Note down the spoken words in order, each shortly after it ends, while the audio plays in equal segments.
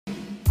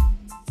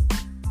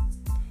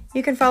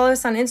You can follow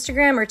us on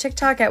Instagram or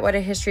TikTok at What a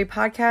History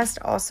Podcast.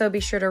 Also, be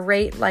sure to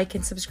rate, like,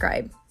 and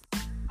subscribe.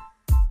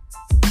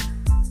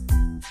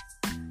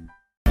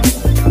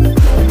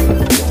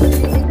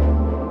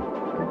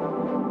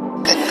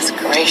 Goodness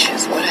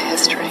gracious, what a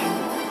history.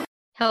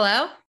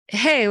 Hello?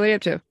 Hey, what are you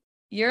up to?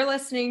 You're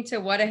listening to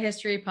What a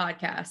History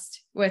Podcast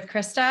with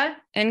Krista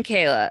And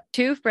Kayla,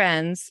 two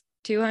friends,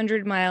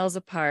 200 miles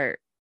apart,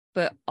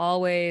 but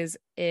always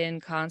in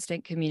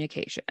constant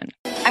communication.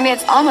 I mean,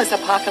 it's almost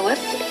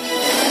apocalyptic.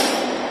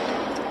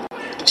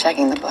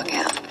 Checking the book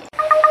out.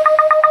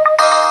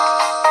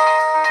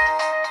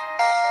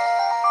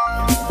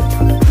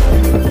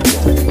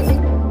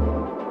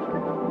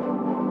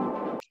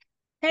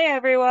 Hey,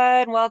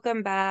 everyone.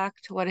 Welcome back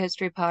to What a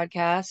History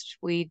Podcast.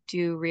 We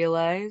do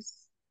realize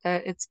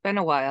that it's been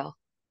a while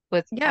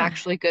with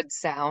actually good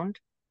sound.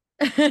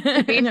 To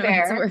be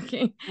fair, it's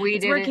working. We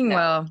it's didn't working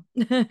know.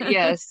 well.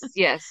 Yes.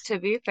 To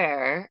be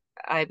fair,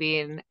 I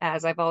mean,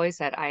 as I've always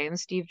said, I am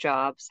Steve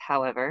Jobs,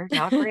 however,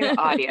 not great at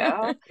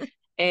audio.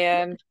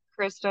 And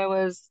Krista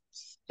was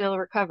still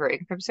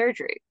recovering from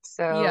surgery.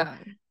 So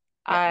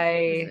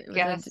I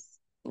guess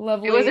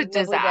lovely, it was a lovely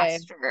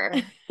disaster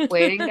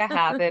waiting to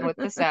happen with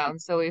the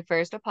sound. So we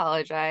first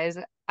apologize.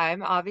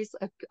 I'm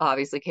obviously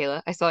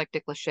Kayla. I sound like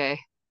Dick Lachey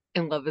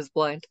in Love is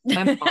Blind.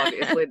 I'm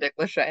obviously Dick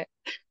Lachey.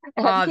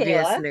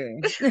 Obviously.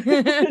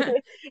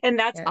 And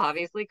that's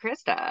obviously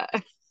Krista.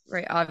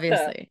 Right,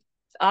 obviously.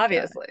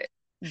 Obviously.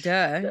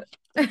 Duh.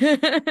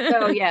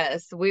 So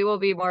yes, we will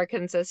be more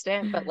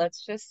consistent, but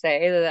let's just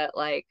say that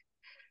like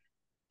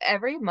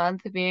every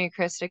month me and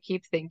Krista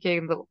keep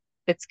thinking that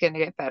it's gonna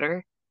get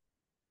better.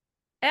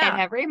 Yeah.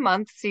 And every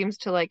month seems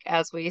to, like,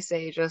 as we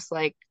say, just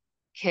like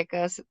kick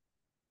us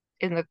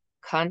in the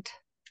cunt.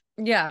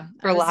 Yeah.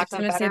 For lack of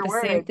a better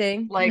word. Same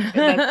thing. Like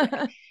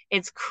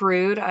it's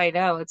crude. I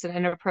know it's an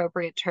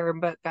inappropriate term,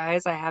 but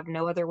guys, I have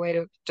no other way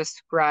to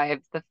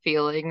describe the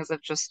feelings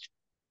of just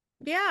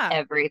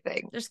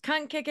everything. Just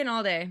cunt kicking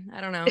all day. I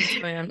don't know.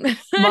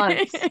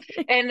 Months.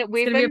 And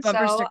we've been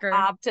so sticker.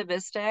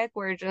 optimistic.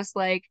 We're just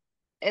like,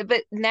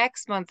 but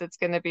next month it's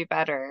going to be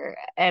better.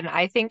 And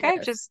I think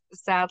I've just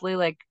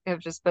sadly have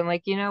just been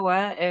like, you know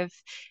what? If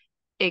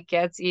it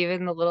gets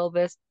even a little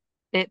bit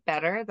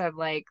better, then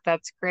like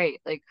that's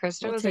great. Like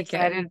Krista was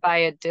excited by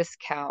a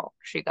discount.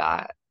 She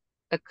got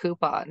a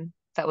coupon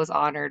that was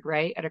honored,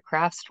 right, at a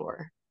craft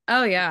store.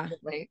 Oh yeah.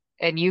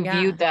 And you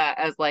viewed that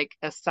as like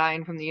a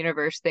sign from the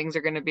universe, things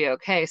are going to be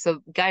okay. So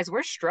guys,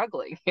 we're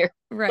struggling here.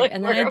 Right. Like,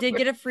 and then I did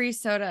get a free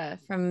soda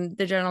from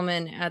the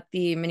gentleman at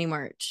the mini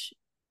mart.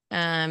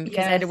 Because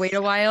I had to wait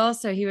a while.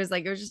 So he was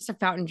like, it was just a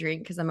fountain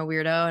drink because I'm a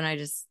weirdo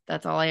and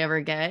that's all I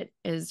ever get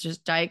is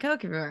just Diet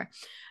Coke everywhere.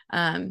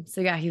 So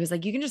yeah, he was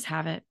like, you can just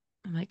have it.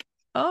 I'm like,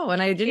 oh, and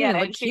I didn't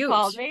even look cute. She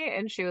called me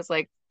and she was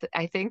like,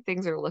 I think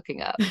things are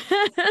looking up.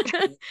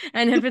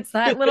 And if it's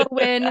that little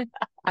win,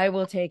 I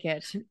will take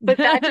it. But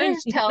that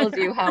just tells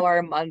you how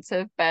our months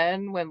have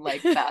been when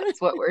like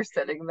that's what we're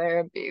sitting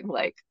there and being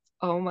like,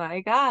 oh my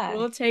God.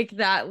 We'll take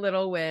that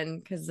little win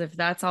because if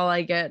that's all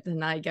I get,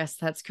 then I guess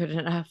that's good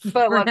enough.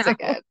 But once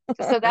again,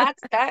 so that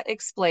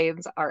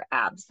explains our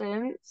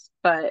absence.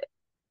 But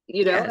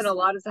you know, and a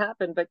lot has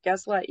happened. But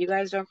guess what? You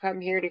guys don't come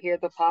here to hear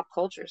the pop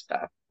culture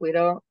stuff. We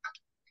don't.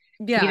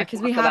 Yeah, because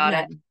we have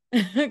none.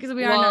 Because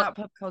we are not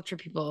pop culture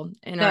people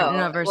in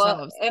of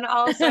ourselves. And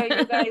also,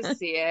 you guys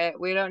see it.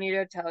 We don't need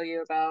to tell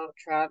you about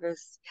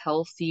Travis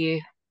Kelce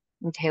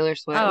and Taylor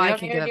Swift. Oh, we I don't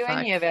can need to do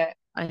any of it.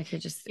 I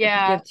could just give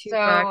 $2.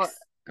 I'm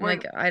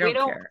like, I don't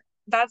care.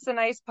 That's the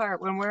nice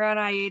part. When we're on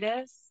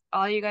hiatus,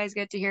 all you guys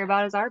get to hear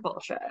about is our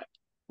bullshit.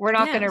 We're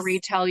not going to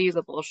retell you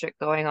the bullshit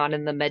going on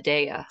in the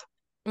Medea.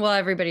 Well,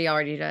 everybody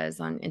already does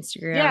on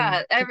Instagram.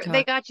 Yeah,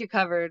 they got you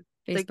covered.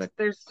 Facebook. Like,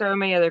 there's so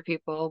many other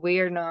people. We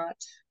are not.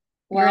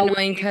 Your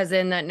annoying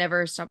cousin that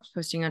never stops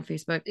posting on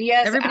Facebook.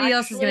 Yes, everybody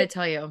else is going to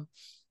tell you.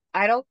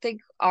 I don't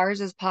think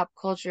ours is pop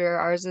culture.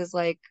 Ours is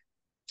like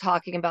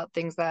talking about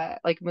things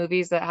that like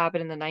movies that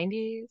happened in the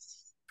 90s.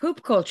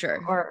 Poop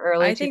culture. Or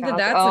early 2000s. I think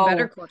that's a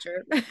better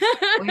culture.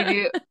 We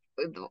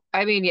do.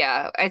 I mean,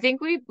 yeah. I think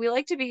we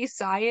like to be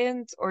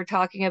science or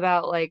talking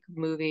about like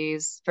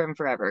movies from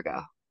forever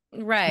ago.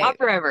 Right. Not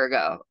forever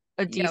ago.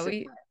 A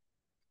decent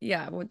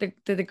with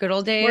the good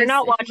old days. We're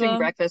not watching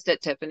Breakfast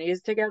at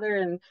Tiffany's together,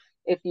 and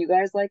if you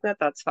guys like that,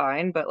 that's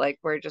fine. But like,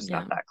 we're just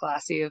not that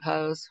classy of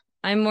hoes.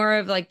 I'm more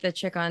of like the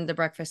chick on The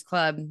Breakfast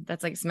Club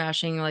that's like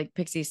smashing like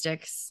pixie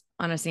sticks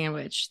on a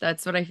sandwich.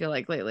 That's what I feel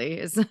like lately.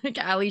 Is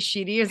like Ali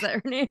Sheedy, is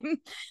that her name?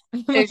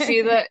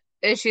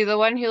 Is she the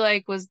one who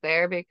like was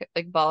there because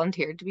like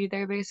volunteered to be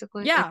there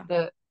basically? Yeah.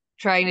 Like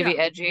trying to be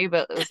edgy,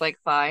 but it was like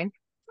fine.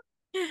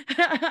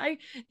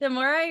 The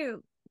more I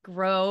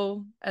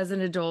grow as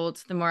an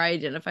adult, the more I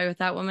identify with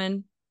that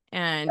woman.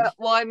 And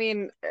well, I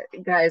mean,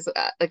 guys,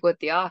 like with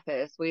The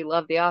Office, we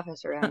love The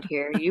Office around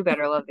here. You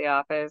better love The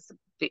Office.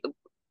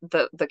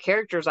 The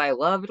characters I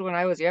loved when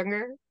I was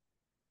younger,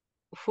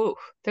 whew,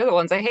 they're the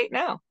ones I hate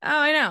now. Oh,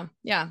 I know.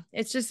 Yeah,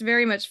 it's just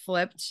very much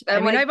flipped. I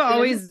mean, I've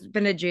always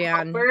been a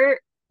Jan.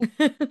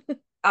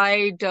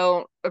 I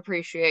don't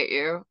appreciate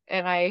you,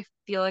 and I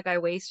feel like I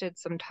wasted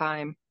some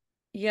time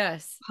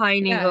Yes.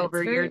 pining Yeah, it's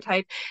over your very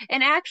type.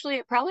 And actually,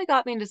 it probably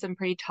got me into some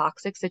pretty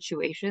toxic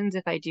situations,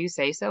 if I do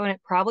say so. And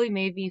it probably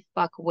made me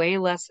fuck way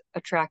less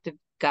attractive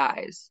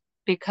guys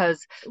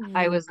because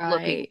I was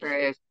looking right. for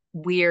a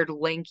weird,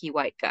 lanky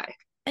white guy.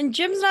 And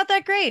Jim's not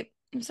that great.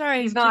 I'm He's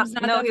sorry. not, Jim's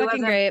not no, that he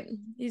fucking wasn't. great.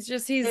 He's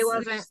He he's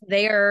wasn't. just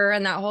there,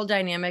 and that whole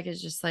dynamic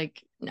is just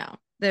like no.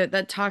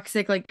 The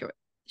toxic like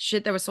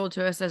shit that was sold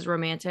to us as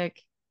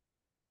romantic.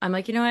 I'm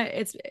like, you know what?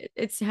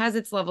 It's has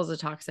its levels of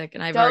toxic,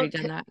 and I've already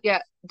done that. Yeah,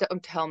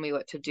 don't tell me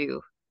what to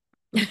do.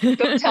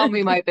 Don't tell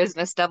me my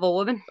business, devil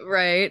woman.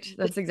 Right.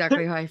 That's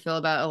exactly how I feel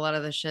about a lot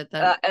of the shit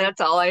that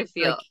That's all I like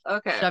feel.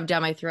 Okay. shoved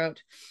down my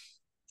throat.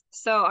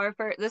 So our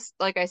first, this,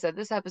 like I said,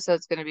 this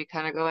episode's going to be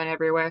kind of going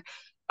everywhere.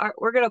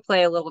 We're going to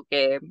play a little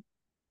game.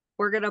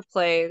 We're going to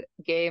play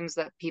games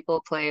that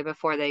people play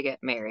before they get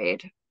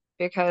married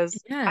because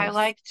I Yes.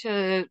 like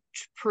to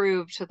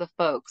prove to the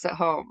folks at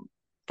home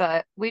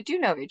that we do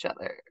know each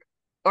other.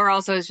 Or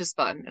also it's just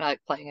fun. I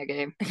like playing a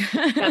game.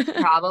 That's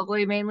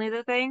probably mainly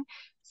the thing.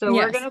 So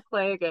we're Yes. gonna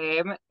play a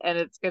game and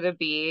it's gonna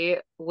be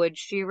Would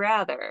She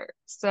Rather?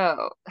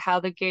 So how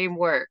the game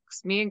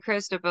works. Me and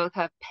Krista both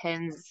have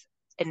pens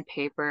and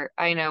paper.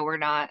 I know we're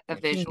not a I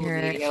can visual hear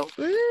it. media.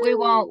 We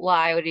won't Woo.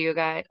 lie to you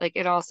guys. Like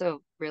it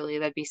also really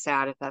that'd be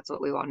sad if that's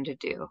what we wanted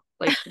to do.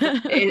 Like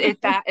if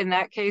that in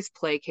that case,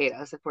 placate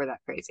us if we're that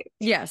crazy.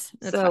 Yes,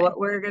 that's So fine. what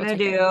we're We'll gonna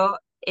take it. do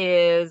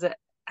is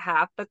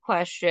half the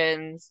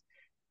questions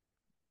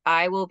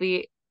I will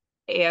be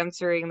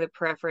answering the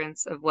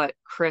preference of what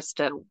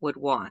Krista would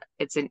want.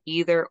 It's an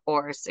either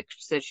or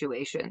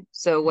situation.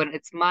 So when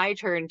it's my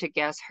turn to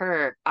guess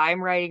her,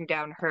 I'm writing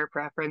down her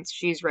preference.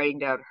 She's writing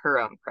down her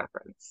own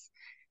preference.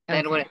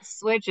 Then when Okay. it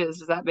switches,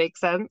 does that make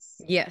sense?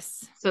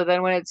 Yes. So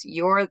then when it's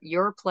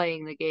you're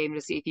playing the game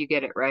to see if you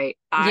get it right,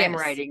 I'm Yes.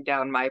 writing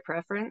down my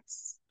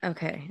preference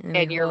Okay. And we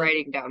and you're hold.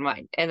 writing down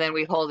mine. And then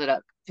we hold it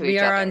up to We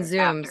each are on other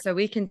Zoom, after. so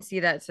we can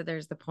see that. So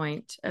there's the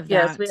point of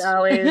Yes, that. we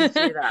always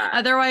do that.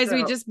 Otherwise,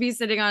 we'd So just be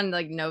sitting on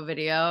like no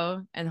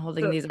video and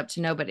holding so these up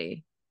to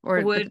nobody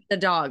or would the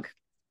dog.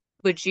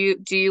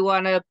 do you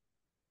want to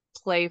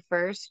play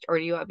first or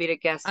do you want me to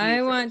guess you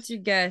I want first? to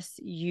guess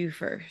you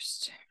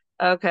first,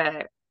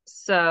 Okay.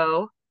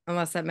 So,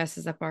 unless that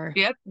messes up our.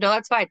 yep, no,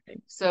 that's fine. Okay.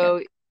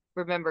 So,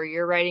 remember,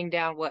 you're writing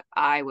down what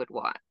I would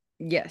want,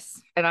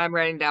 Yes. and I'm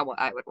writing down what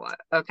I would want.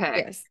 Okay.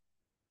 Yes.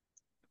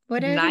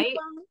 What I would Night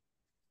want.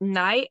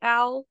 night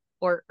owl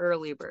or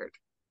early bird?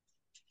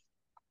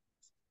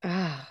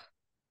 Ah,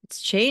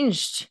 it's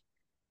changed.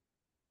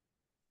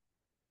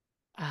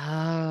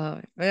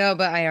 Oh, no,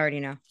 but I already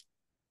know.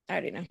 I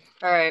already know.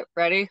 All right,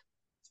 ready?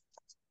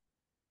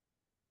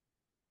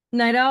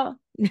 Night owl.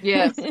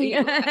 Yes.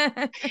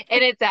 Yeah.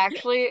 And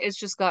it's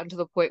just gotten to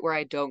the point where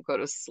I don't go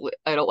to sleep.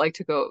 I don't like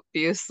to go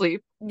be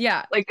asleep.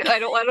 Yeah. Like I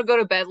don't want to go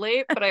to bed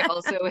late, but I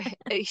also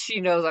she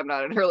knows I'm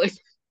not an early.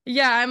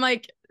 Yeah. I'm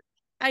like,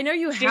 I know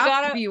you She have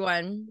got to a be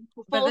one,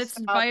 but full that's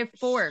stop. by She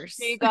force.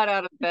 got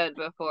out of bed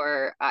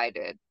before I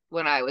did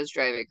when I was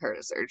driving her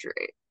to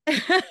surgery.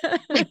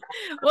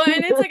 Well,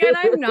 and it's like, and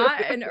I'm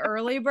not an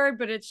early bird,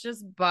 but it's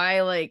just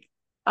by like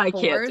I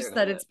can't do force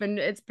that it.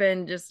 it's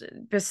been just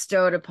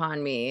bestowed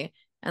upon me.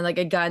 And like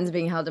a gun's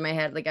being held to my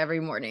head like every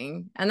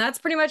morning. And that's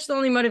pretty much the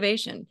only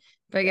motivation.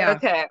 But yeah.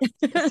 Okay.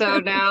 So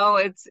now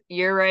it's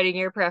you're writing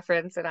your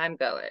preference and I'm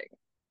going.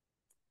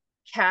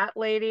 Cat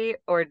lady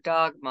or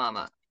dog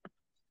mama?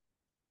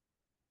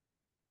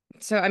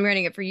 So I'm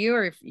writing it for you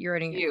or if you're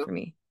writing it You. for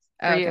me?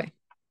 For Oh, you. okay.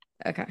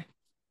 Okay.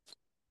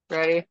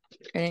 Ready?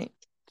 Ready?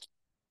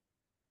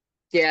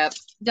 Yeah.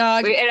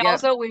 Dog. And Yep.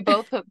 also we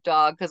both put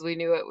dog because we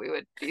knew what we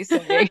would be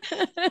saying.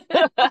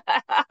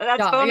 That's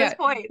Dog. bonus Yeah.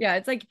 point. Yeah.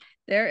 It's like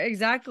there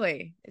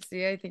exactly.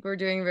 See, I think we're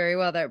doing very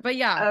well there. But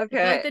yeah, I feel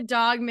like Okay. the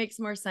dog makes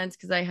more sense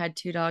because I had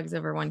two dogs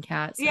over one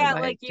cat. So Yeah, by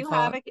like you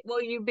have default. a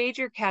well, you made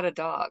your cat a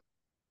dog.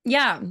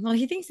 Yeah. Well,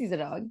 he thinks he's a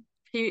dog.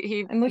 He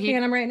he I'm looking he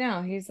at him right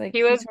now. He's like he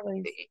he was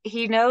totally.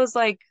 he knows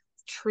like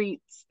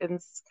treats and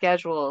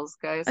schedules,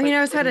 guys. Oh, he Like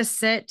knows how when to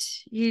sit.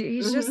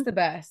 He's Mhm. just the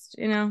best,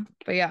 you know.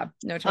 But yeah,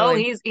 no, Oh,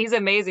 totally. he's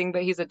amazing,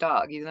 but he's a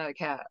dog. He's not a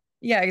cat.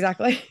 Yeah,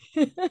 exactly.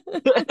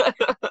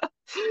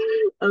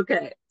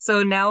 Okay.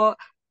 So now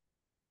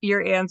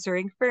you're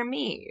answering for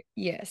me.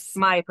 Yes.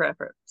 My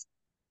preference.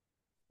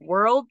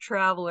 World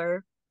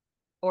traveler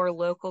or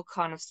local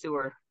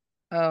connoisseur.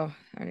 Oh,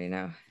 I already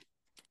know.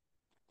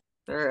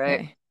 All right.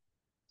 Okay.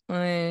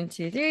 1,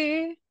 2,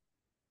 3.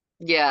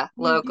 Yeah,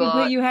 But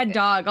local. you had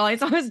dog. All I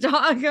saw was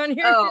dog on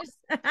Oh, yours.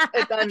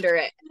 it's under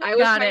it. I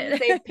was Got trying to it.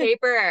 save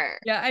paper.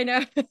 Yeah, I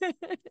know.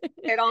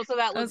 And also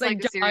that I was looks like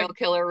like a serial dog.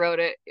 killer wrote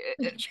it.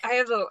 I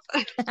have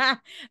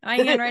My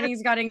a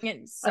handwriting's gotten it I'm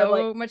like,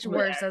 so much bleh.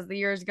 worse as the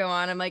years go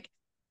on. I'm like,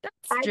 that's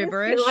I just feel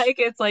gibberish. like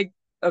it's like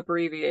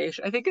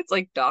abbreviation. I think it's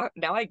like doc.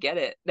 Now I get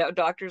it. Now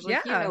doctor's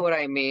like, you know Yeah. what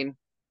I mean.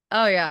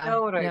 Oh You yeah.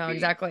 know what I No, mean.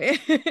 exactly.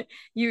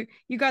 You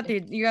got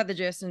the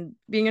gist, and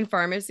being in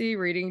pharmacy,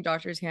 reading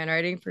doctor's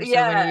handwriting for so many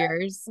Yeah.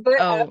 years. But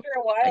Oh, after a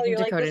I while, can you're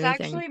like, decode this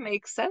anything. actually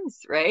makes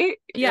sense, right?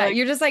 You're Yeah, like,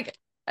 you're just like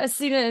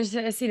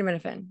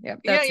acetaminophen. Yep,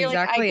 Yeah, that's you're like,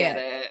 I exactly get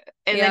it. it.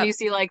 And then you Yep.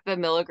 see like the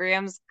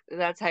milligrams.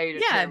 That's how you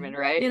Yeah, determine,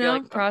 right? You're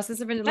like, oh, process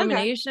of okay.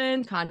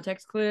 elimination,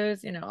 context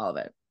clues, all of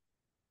it.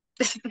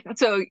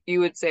 So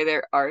you would say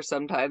there are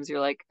sometimes you're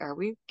like, are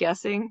we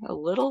guessing a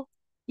little?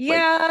 Like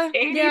Yeah,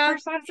 yeah.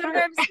 80%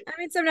 sure?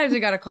 Sometimes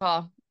we got a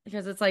call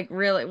because it's like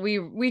really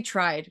we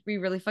tried. We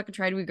really fucking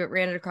tried.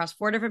 Ran it across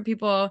 4 different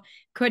people,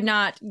 could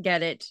not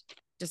get it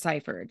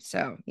deciphered.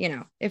 So,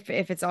 if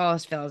it's all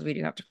else fails, we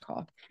do have to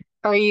call.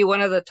 Are you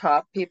one of the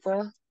top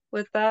people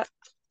with that?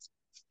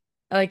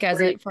 Like as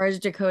Were you, far as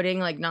decoding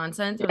like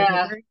nonsense on the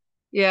yeah. paper.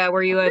 Yeah,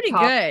 were you I'm a pretty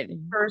top good.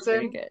 Pretty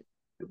person?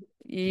 good.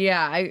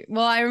 Yeah.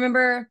 I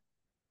remember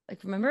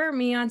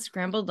me on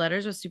scrambled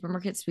letters with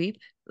supermarket sweep.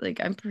 Like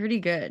I'm pretty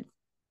good.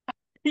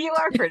 You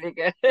are pretty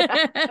good.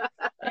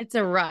 It's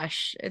a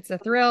rush. It's a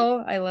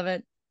thrill. I love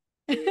it.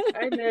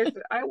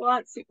 I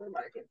want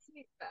supermarket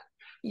sneak back.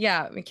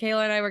 Yeah,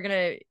 Michaela and I were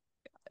gonna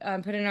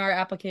put in our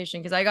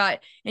application because I got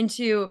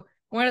into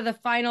one of the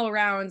final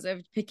rounds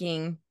of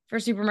picking for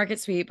supermarket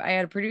sweep. I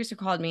had a producer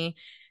called me.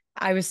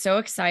 I was so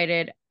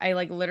excited. I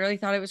like literally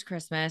thought it was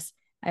Christmas.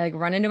 I like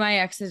run into my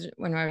exes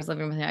when I was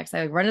living with my ex.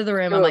 I like run to the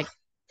room. I'm like,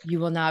 Oof. you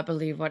will not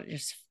believe what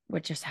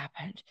just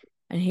happened.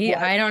 And What?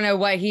 I don't know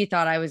what he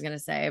thought I was gonna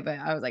say, but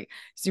I was like,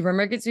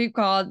 supermarket sweep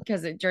called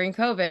because during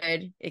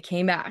COVID it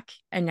came back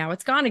and now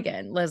it's gone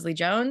again. Leslie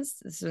Jones,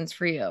 this one's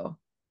for you.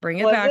 Bring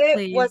it back, Was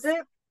please.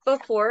 it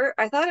before?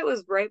 I thought it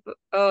was right.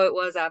 Oh, it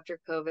was after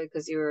COVID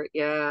because you were,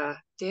 yeah,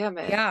 damn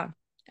it. Yeah.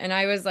 And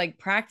I was like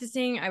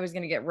practicing. I was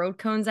gonna get road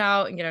cones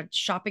out and get a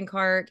shopping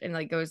cart and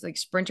like go like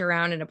sprint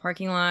around in a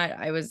parking lot.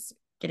 I was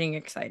getting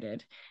excited.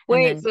 And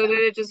Wait, then so did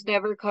it just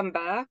never come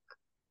back?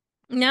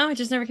 no, it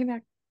just never came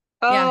back.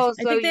 Yeah. Oh,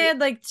 I so think they had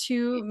like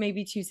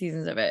maybe 2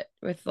 seasons of it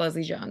with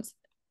Leslie Jones.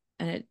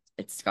 And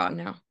it's gone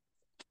now.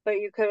 but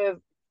you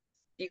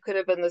could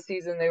have been the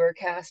season they were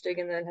casting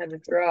and then had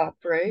it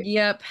dropped, right?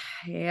 Yep.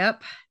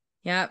 Yep.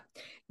 Yep.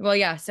 Well,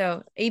 yeah.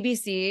 So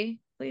ABC,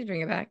 please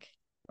bring it back.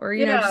 Or,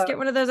 just Yeah. get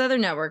one of those other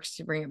networks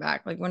to bring it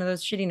back, like one of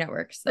those shitty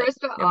networks that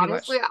Krista, nobody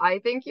honestly, watched. I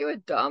think you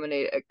would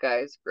dominate at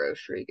guys'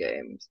 grocery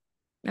games.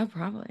 No,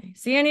 probably.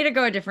 See, I need to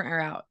go a different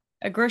route,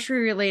 a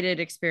grocery related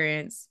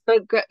experience.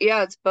 But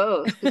yeah, it's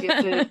both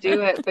because you have to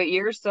do Oh, it. But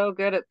you're so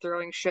good at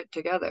throwing shit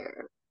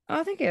together.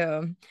 thank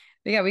you.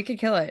 But yeah, we could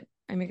kill it.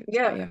 I mean,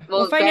 Yeah. yeah,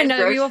 Well, guys' we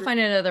will grocery. find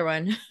another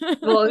one.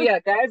 Well, yeah,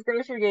 guys'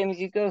 grocery games,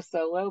 you go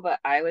solo, but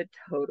I would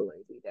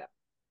totally be down.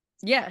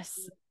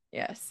 Yes.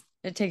 Yes.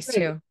 It takes Wait,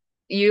 two.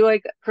 you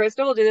like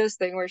Krista will do this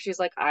thing where she's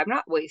like, I'm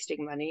not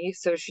wasting money.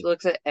 So she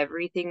looks at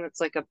everything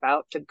that's like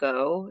about to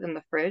go in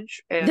the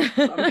fridge and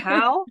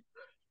somehow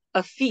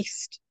a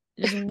feast.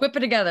 Just whip it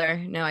together.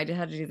 No, I did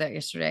have to do that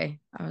yesterday.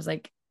 I was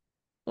like,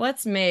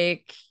 let's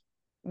make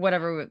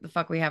whatever the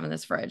fuck we have in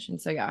this fridge. And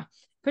so yeah,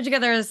 put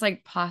together this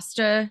like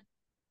pasta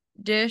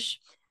dish.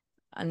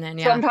 And then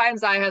yeah,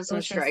 Sometimes I have some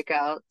delicious.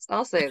 strikeouts.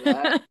 I'll say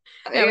that.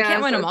 Yeah, we can't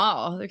Yeah, win so, them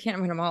all. We can't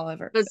win them all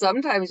ever. but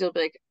sometimes you'll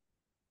be like,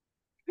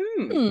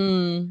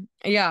 hmm.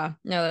 Yeah,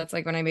 no, that's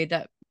like when I made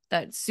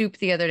that soup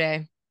the other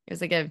day. It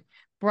was like a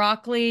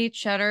broccoli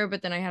cheddar,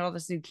 but then I had all the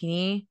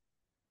zucchini.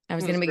 I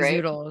was It gonna was make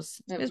great. zoodles.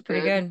 It It was was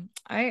pretty good. good.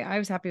 I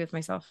was happy with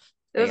myself.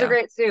 It But was a yeah.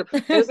 great soup.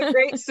 It was a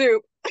great It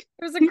soup.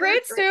 was a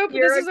great soup.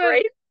 You're This a is a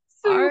great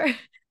soup. our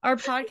our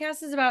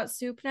podcast is about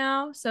soup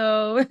now,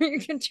 so you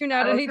can tune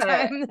out Okay.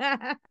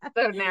 anytime.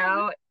 So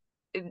now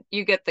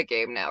you get the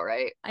game now,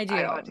 right? I I don't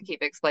have do. to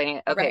keep explaining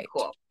it. Okay, Right.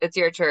 cool. It's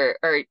your turn,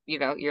 or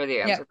you're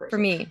the answer Yep, for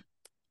person. me.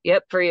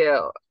 Yep, for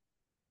you.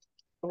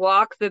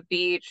 Walk the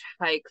beach,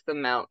 hike the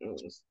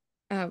mountains.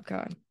 Oh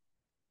God.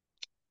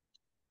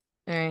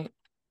 All right.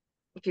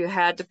 If you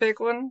had to pick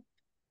one,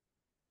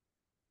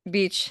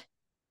 Beach.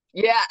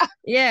 yeah.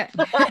 Yeah.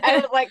 I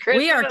was like, Chris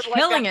We are would like a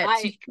killing it.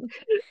 hike.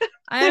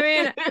 I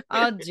mean,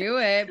 I'll do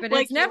it, but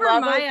Like it's never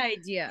my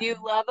idea. you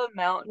love a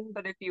mountain,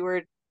 but if you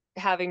were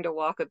having to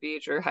walk a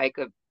beach or hike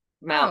a Oh,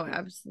 mountain,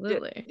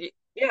 absolutely.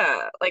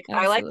 yeah, like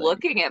I like Absolutely.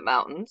 looking at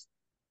mountains.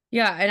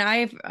 Yeah, and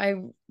I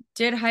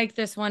did hike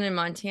this one in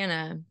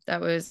Montana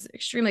that was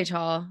extremely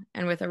tall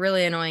and with a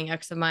really annoying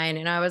ex of mine.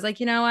 And I was like,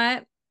 you know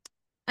what?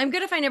 I'm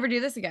good if I never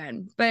do this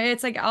again. But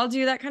it's like I'll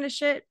do that kind of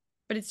shit,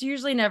 but it's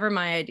usually never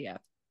my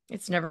idea.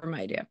 It's never my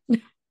idea.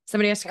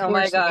 Somebody has to Oh my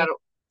coerce God. me.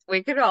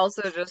 We could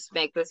also just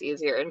make this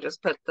easier and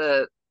just put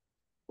the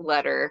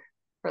letter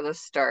for the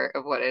start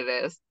of what it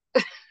is.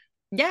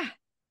 Yeah.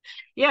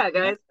 Yeah, Yeah.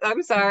 guys,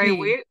 I'm sorry.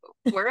 B.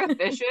 We're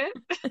efficient.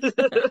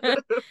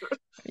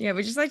 Yeah,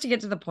 we just like to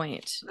get to the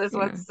point, This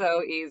one's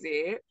so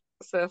easy.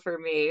 So for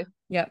me,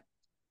 Yep.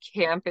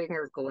 camping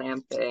or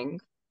glamping.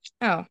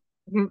 Oh,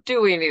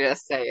 Do we need to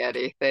say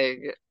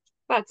anything?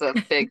 That's a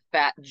big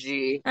fat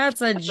G.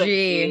 that's a That's a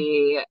G.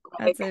 G.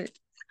 That's Like a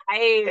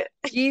I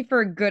G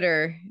for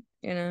gooder.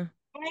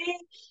 I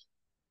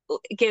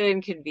get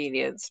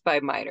inconvenienced by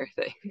minor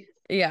things.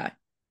 Yeah.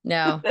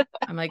 No.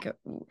 I'm like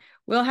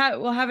we'll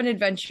have an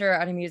adventure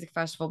at a music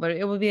festival, but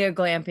it will be a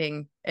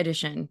glamping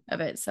edition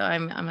of it. So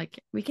I'm like,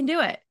 we can do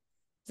it.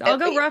 So I'll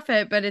go rough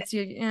it, but it's,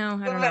 you know,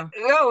 I don't know.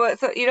 No,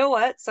 so you know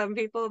what? Some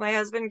people, my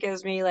husband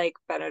gives me like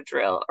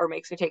Benadryl or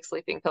makes me take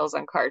sleeping pills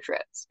on car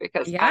trips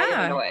because I am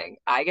Yeah. annoying.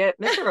 I get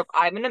miserable.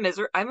 I'm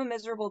a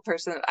miserable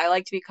person. I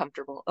like to be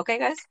comfortable. Okay,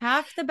 guys?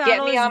 Half the Get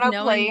battle me is on a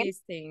knowing plane.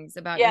 these things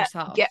about Yeah,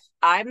 yourself.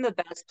 I'm the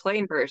best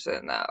plane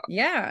person though.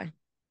 Yeah.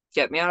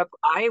 Get me on a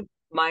I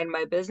mind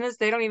my business.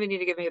 They don't even need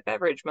to give me a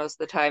beverage most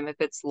of the time. If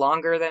it's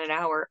longer than an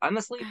hour, I'm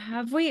asleep.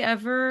 Have we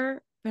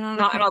ever been on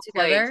a Not on plane a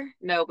plane. together?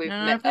 No, we've Not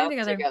on met a plane up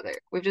together. together.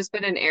 We've just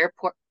been in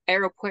airport.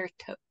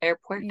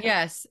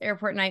 Yes,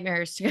 airport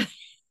nightmares together.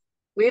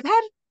 We've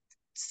had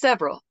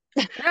several,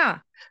 Yeah.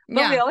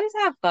 but we Yeah. always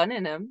have fun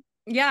in them.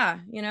 Yeah.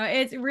 You know,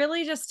 it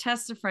really just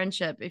tests a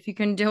friendship. If you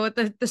can deal with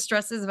the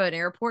stresses of an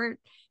airport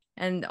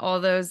and all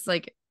those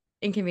like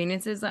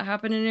inconveniences that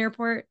happen in an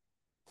airport,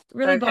 it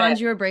really Okay,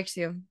 bonds you or breaks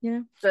you, you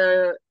know?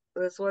 so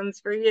this one's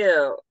for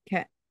you.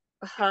 Okay.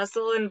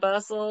 Hustle and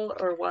bustle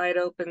or wide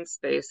open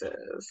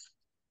spaces?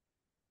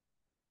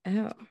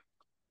 Oh.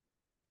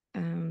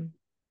 Um,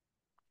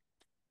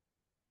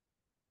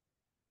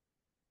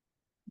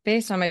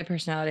 Based on my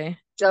personality.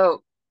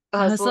 So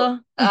hustle. Hustle.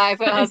 I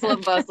put hustle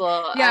and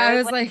bustle. Yeah, I I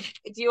was was like,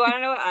 like, do you want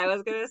to know what I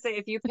was gonna say?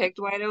 If you picked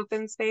wide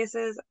open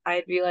spaces,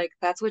 I'd be like,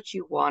 that's what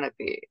you want to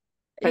be.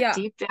 But yeah.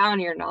 deep down,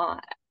 you're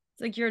not.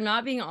 It's like you're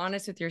not being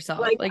honest with yourself.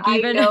 Like Like I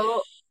even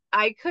know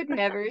I could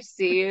never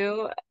see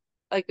you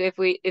like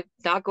if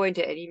not going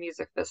to any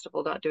music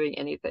festival, not doing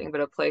anything,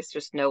 but a place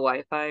just no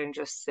Wi-Fi and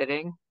just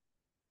sitting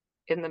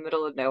in the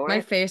middle of my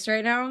nowhere. face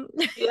right now.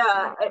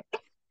 Yeah.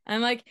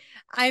 I'm like,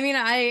 I mean,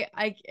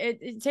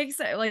 it takes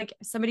like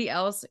somebody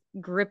else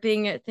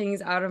gripping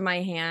things out of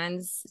my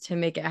hands to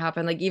make it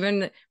happen. Like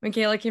even when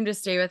Kayla came to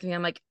stay with me,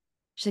 I'm like,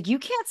 she's like, you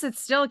can't sit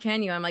still,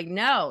 can you? I'm like,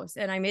 no.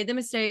 And I made the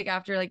mistake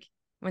after like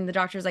when the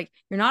doctor's like,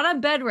 you're not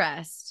on bed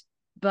rest,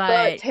 But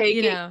but take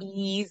you it know,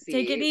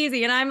 take it easy.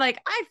 easy. And I'm like,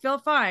 I feel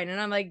fine. And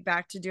I'm like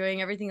back to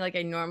doing everything like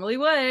I normally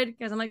would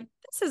because I'm like,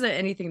 this isn't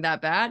anything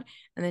that bad.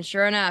 And then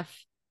sure enough,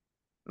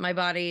 my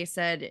body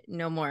said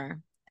no more.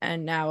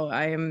 And now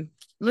I am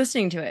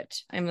listening to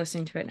it. I'm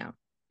listening to it now.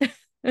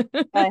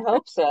 I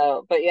hope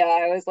so. But yeah,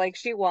 I was like,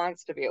 she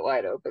wants to be at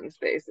wide open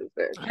spaces,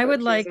 bitch, I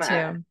would but she's like not.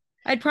 to.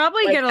 I'd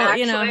probably Like get a,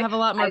 you know, actually, have a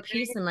lot more I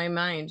peace think in my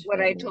mind.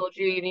 when I told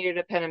you you needed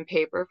a pen and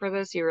paper for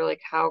this, you were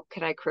like, how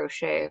can I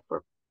crochet if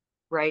we're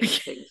writing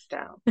things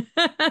down?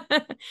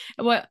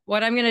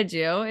 What I'm gonna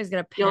do is get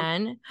a You'll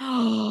pen.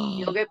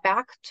 you'll get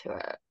back to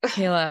it.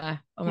 Kayla,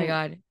 oh my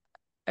God.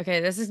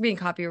 Okay, this is being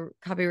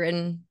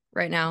copywritten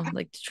right now,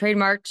 like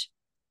trademarked.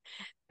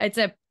 It's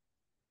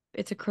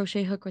a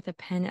crochet hook with a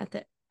pen at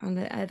the on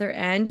the other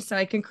end, so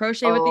I can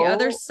crochet with the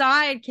other Oh,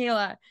 side,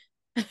 Kayla.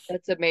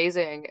 that's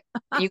amazing.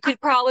 You could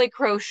probably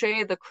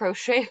crochet the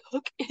crochet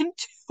hook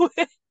into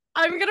it.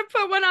 I'm gonna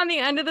put one on the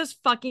end of this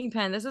fucking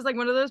pen. This is like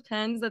one of those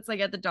pens that's like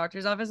at the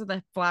doctor's office with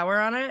a flower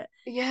on it,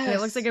 and it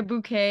looks like Yes. a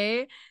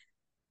bouquet. Okay,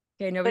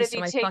 But nobody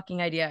stole my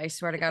fucking idea. I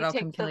swear to if God, you I'll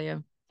take come kill the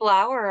you.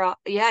 flower off,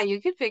 yeah,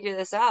 you could figure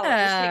this out. Just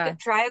Uh,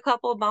 try a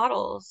couple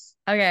models.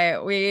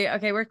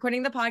 we're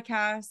quitting the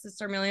podcast.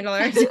 It's our $1 million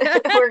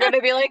We're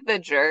gonna be like the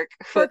jerk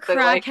for with the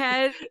like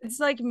crackheads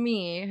like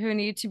me who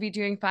need to be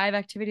doing 5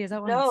 activities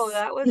at no, once.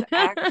 that was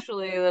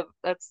actually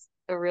that's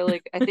a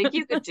really I think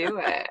you could do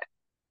it.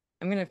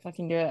 I'm gonna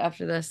fucking do it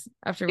after this.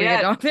 After we get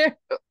Yeah. down there,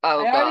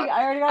 Oh God.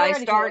 I already got it I ready.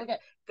 Okay, start look at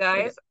look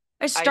at. guys,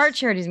 I I start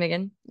charities,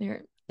 Megan.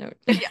 Here, no.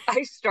 yeah,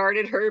 I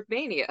started Herb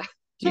Mania.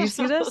 Do you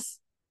see this?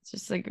 It's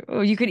just like,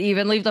 oh, you could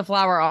even leave the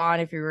flower on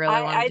if you really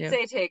wanted I'd to.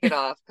 say take it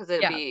off because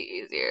it'd Yeah.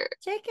 be easier.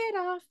 Take it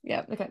off.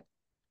 Yeah. Okay.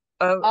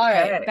 All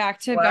right. Okay. Back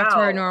to our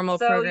Wow. normal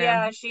So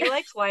yeah, program. she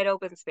likes wide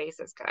open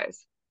spaces,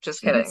 guys.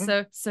 Just She's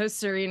kidding. so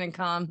serene and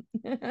calm.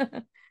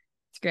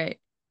 It's great.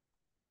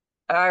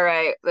 All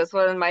right. This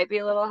one might be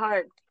a little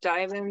hard.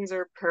 Diamonds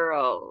or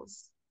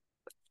pearls?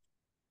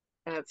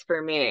 And it's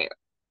for me.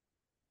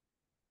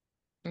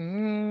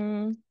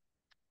 Mm.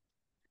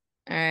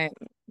 All right.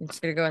 I'm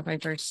just gonna go with my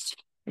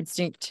first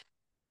instinct.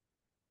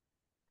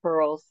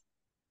 Pearls.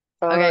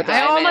 Oh, Okay.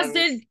 I almost diamonds.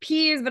 did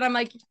peas, but I'm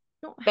like, you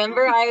don't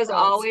Remember, have I was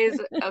pearls. always,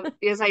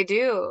 yes, I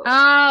do.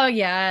 Oh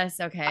yes.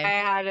 I Okay.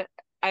 had,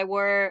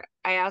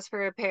 I asked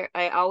for a pair.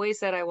 I always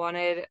said I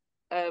wanted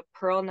a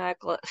pearl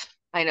necklace.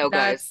 I know,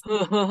 guys.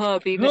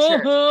 That's Be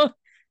mature.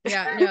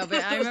 yeah, no,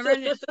 but I remember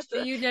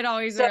that you did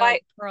always So wear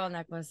like pearl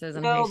necklaces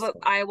in high no, but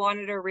school. I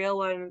wanted a real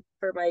one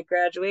for my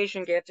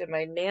graduation gift, and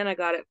my Nana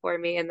got it for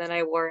me, and then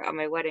I wore it on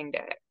my wedding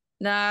day.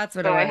 That's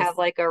what it So I was. have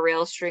like a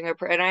real string of,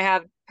 and I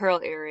have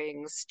pearl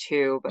earrings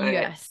too, but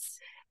Yes.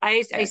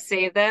 I Yes.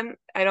 save them.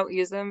 I don't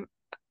use them.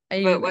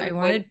 I But I when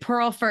wanted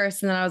pearl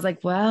first, and then I was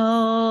like,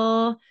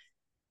 well,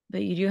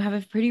 but you do have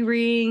a pretty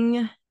ring.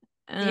 And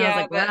I was yeah,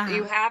 like, but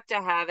you wow. have to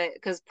have it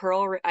because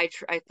pearl. I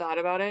thought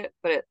about it,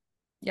 but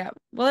Yeah.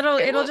 Well,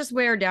 it it'll look just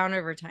wear down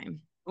over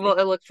time. well, Like,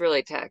 it looked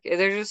really tacky.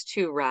 They're just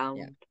too yeah. round,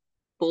 Too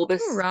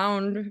bulbous,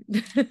 round.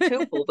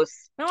 too I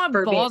bulbous don't want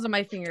for me. balls on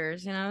my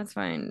fingers, it's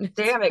fine.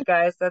 Damn it,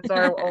 guys, that's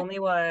our only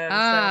one. So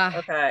Ah,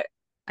 okay,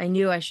 I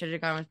knew I should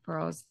have gone with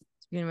pearls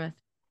to begin with.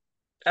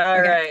 all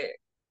Okay. right,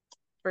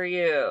 for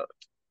you.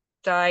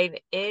 dine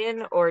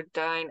in or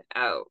dine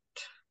out?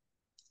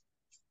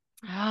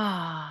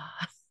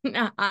 Ah,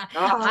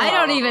 I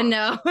don't even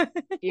Oh, know.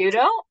 you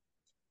don't?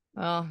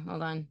 Oh,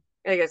 hold on.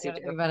 I guess I you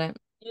gotta do. think about it.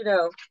 You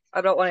know,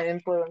 I don't want to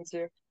influence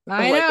you. Oh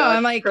I my know.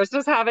 I'm gosh, like,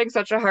 Krista's having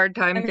such a hard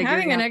time I'm having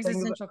figuring an out things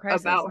existential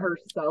crisis. about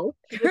herself.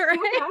 Just Right?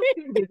 stop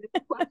asking me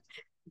this question.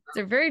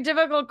 They're very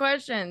difficult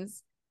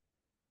questions.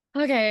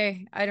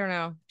 Okay, I don't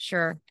know.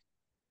 Sure.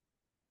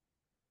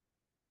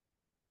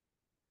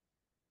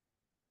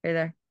 Are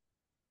there?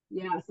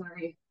 Yeah,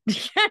 sorry.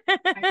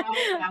 I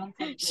probably found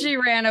something. She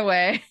ran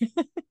away.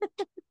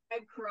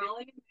 I'm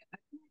crawling.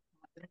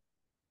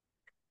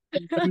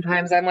 And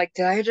sometimes I'm like,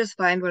 did I just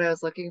find what I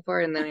was looking for?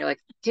 And then you're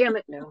like, damn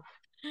it, no.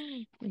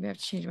 Maybe I have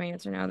to change my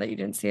answer now that you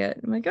didn't see it.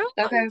 I'm like, oh,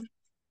 Okay,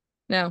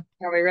 no.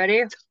 are we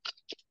ready?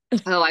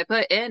 Oh, I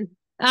put in.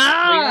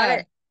 We got Ah,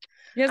 it.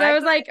 because I I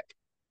was put like,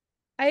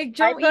 I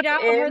I don't eat put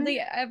out in. hardly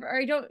ever.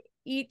 I don't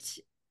eat,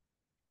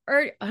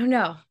 or oh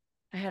no,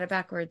 I had it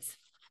backwards.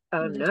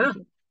 Oh no.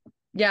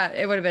 Yeah,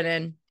 it would have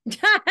been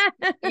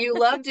in. You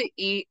love to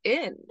eat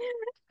in.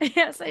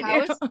 Yes, I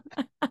How do. is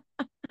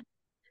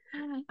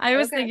I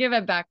was okay. thinking of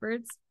it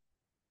backwards.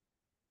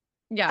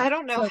 Yeah, I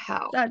don't know so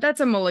how. that's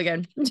a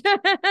mulligan.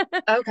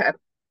 Okay.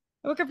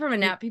 I woke up from a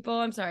nap, people.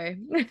 I'm sorry.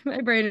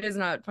 My brain is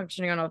not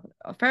functioning on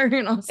firing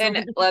on all And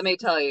cylinders. let me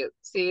tell you,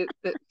 see,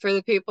 for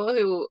the people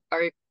who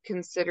are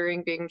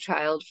considering being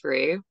child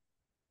free,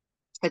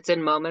 it's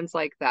in moments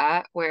like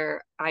that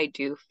where I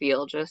do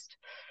feel just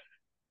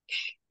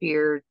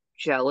sheer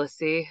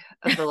jealousy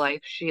of the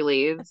life she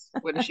leads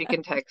when she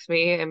can text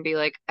me and be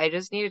like, I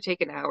just need to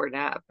take an hour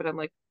nap. But I'm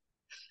like,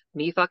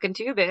 me fucking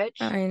too,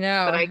 bitch. I But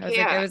know. I I was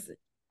like, I can't. was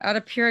out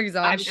of pure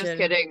I'm just exhaustion.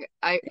 kidding.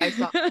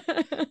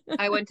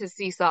 I went to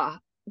Seesaw.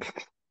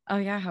 Oh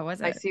yeah, how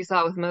was I it?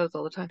 seesaw with Moe's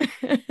all the time.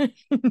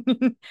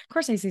 Of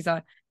course I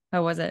seesaw.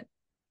 How was it?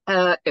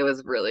 It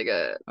was really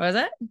good. Was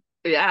it?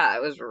 Yeah,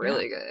 it was Yeah.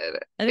 really good.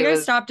 I It think I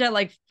was, stopped at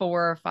like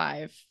 4 or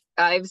 5.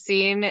 I've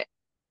seen,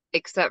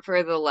 except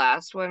for the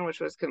last one, which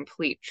was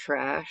complete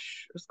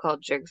trash. It was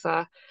called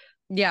Jigsaw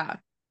Yeah.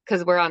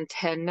 because we're on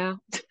 10 now.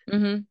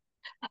 Mm-hmm.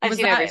 I've Was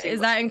seen every that is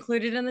single that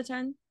included in the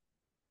 10?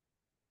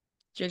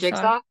 Jigsaw?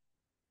 Jigsaw.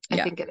 I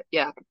Yeah. think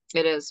yeah,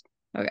 it is.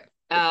 Okay.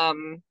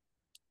 Um,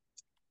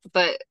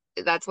 but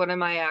that's one of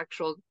my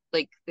actual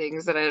like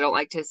things that I don't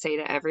like to say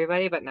to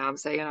everybody, but now I'm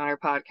saying it on our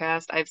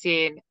podcast. I've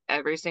seen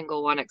every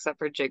single one except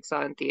for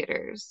Jigsaw in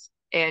theaters,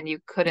 and you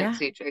couldn't Yeah.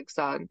 see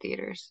Jigsaw in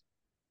theaters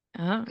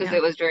Oh, because yeah.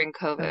 it was during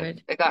COVID.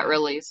 COVID. It got Yeah.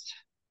 released.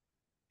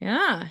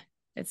 Yeah.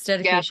 It's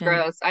Yeah, it's dedication.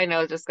 gross. I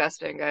know, it's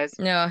disgusting, guys.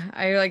 No,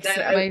 I like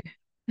I,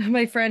 my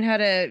my friend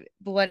had a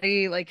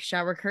bloody like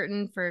shower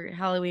curtain for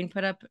Halloween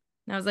put up.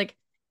 And I was like,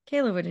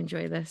 Kayla would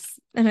enjoy this.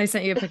 And I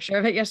sent you a picture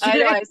of it I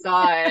know yesterday. I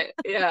saw it.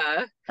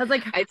 Yeah. I was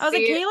like, I'd I was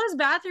like, see, Kayla's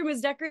bathroom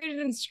is decorated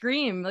in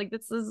Scream. Like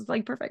this is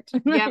like perfect.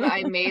 yeah, but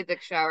I made the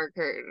shower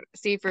curtain.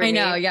 See, for I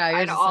know, me, yeah, I'd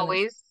yours is so nice.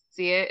 always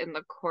see it in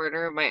the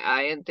corner of my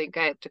eye and think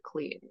I have to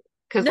clean.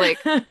 Because like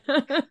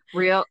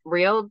real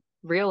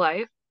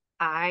life,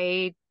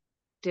 I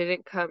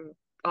didn't come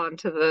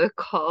onto the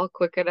call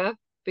quick enough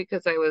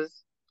because I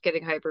was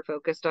getting hyper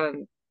focused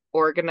on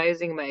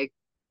organizing my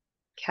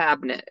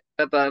cabinet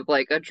above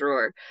like a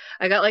drawer.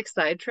 I got like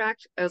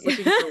sidetracked. I was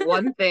looking for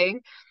one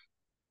thing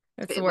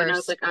It's the when I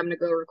was worst. like, I'm gonna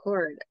go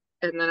record.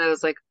 And then I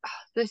was like, oh,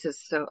 this is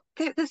so,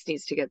 this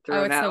needs to get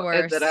Oh, thrown it's the out.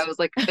 And then I worst. was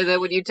like, and then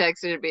when you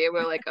texted me and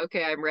we're like,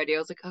 okay, I'm ready. I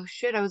was like, oh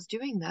shit, I was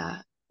doing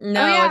that. Oh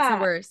No, it's the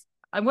yeah. worst.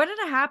 What did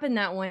happen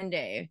that one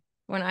day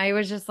when I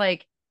was just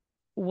like,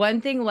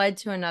 one thing led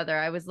to another.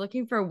 I was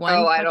looking for Oh, one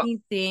I don't.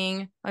 fucking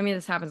thing. I mean,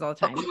 this happens all the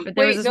time, Oh, but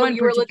there was wait, this no, one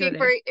you were particular looking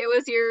for day. it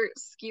was your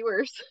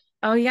skewers.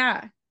 Oh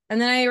yeah. And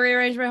then I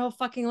rearranged my whole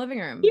fucking living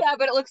room. Yeah,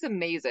 but it looks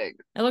amazing.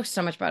 It looks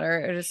so much better.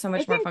 It is so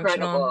much It's more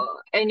functional. incredible.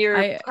 And your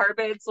I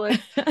carpets look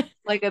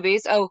like a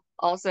beast. Oh,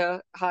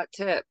 also, hot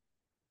tip.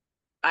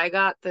 I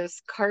got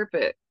this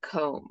carpet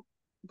comb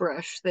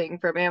brush thing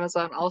from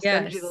Amazon. I'll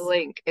send you the yes.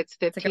 link. It's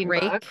It's like a 15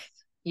 rake. bucks.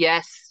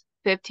 Yes,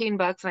 15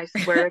 bucks. And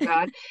I swear to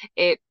God,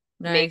 it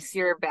makes Nice.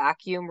 your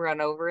vacuum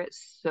run over it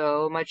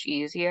so much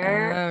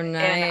easier. Oh, And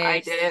I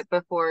did nice. it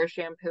before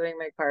shampooing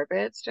my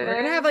carpets We're gonna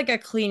today. have like a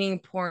cleaning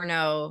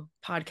porno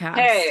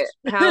Hey, podcast.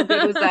 how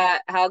good was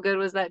that? How good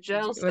was that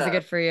gel Was it stuff?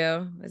 good for you?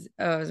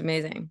 Oh, it was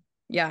amazing.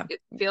 Yeah.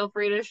 Feel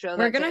free to show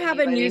We're that to gonna have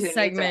a new anybody who needs it.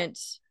 segment.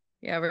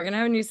 Yeah, we're gonna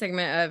have a new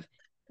segment of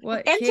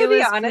what And to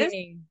be Kayla's honest,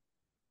 cleaning.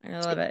 I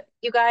love it.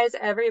 you guys,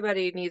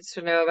 everybody needs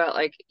to know about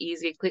like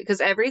easy clean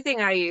because everything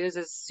I use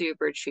is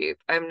super cheap.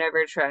 I'm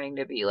never trying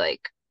to be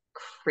like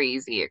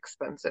crazy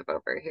expensive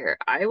over here.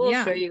 I will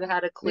show Yeah, you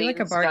how to we like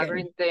clean a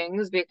stubborn bargain.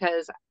 things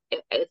because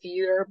if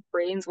your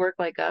brains work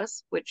like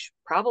us, which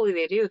probably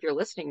they do if you're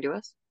listening to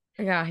us,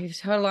 Yeah, you've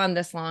total on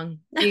this long.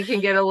 you can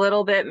get a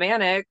little bit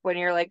manic when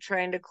you're like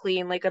trying to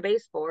clean like a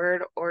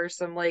baseboard or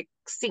some like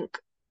sink.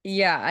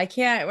 Yeah, I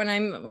can't when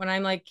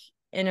I'm like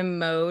in a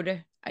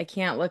mode, I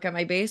can't look at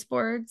my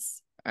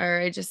baseboards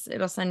or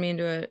it'll send me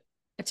into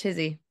a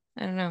tizzy.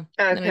 I don't know.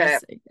 And then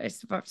Okay, I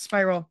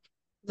spiral.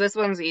 this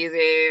one's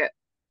easy.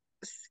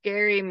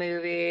 Scary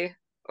movie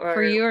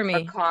For you or a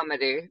me?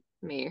 comedy?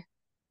 Me.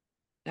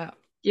 Oh,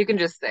 You can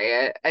just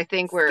say it. I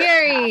think we're past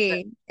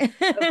it.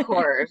 scary. Of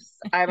course,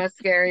 I'm a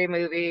scary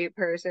movie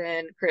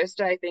person.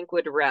 Krista, I think,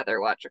 would rather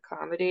watch a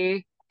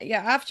comedy.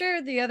 Yeah,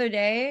 after the other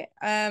day,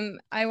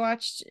 I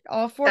watched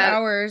all 4 That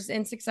hours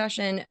in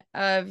succession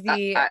of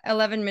the I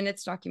 11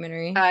 minutes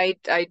documentary. I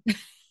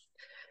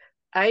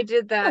I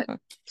did that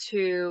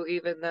too,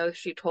 even though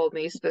she told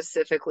me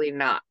specifically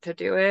not to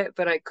do it,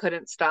 but I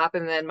couldn't stop.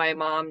 And then my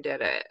mom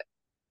did it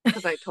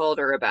because I told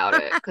her about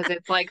it. Because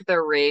it's like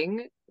The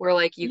Ring, where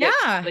like you get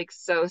Yeah. like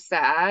so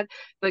sad.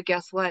 But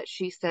guess what?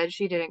 She said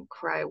she didn't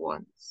cry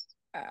once.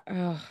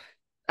 Oh,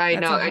 I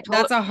know.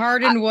 that's a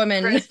hardened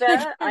woman.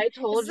 Krista, I This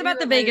told is you about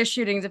the that my Vegas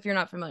shootings if you're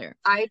not familiar.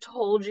 I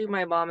told you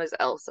my mom is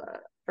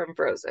Elsa from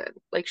Frozen.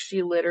 Like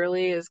she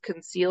literally is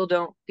conceal,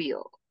 don't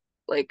feel.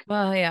 Like,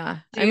 Well, yeah.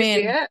 do I you see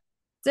mean, it?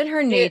 is it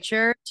her It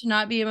nature to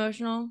not be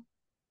emotional?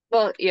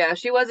 well, yeah,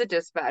 she was a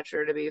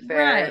dispatcher to be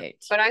fair, Right.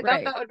 but I thought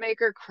Right. that would make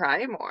her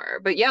cry more.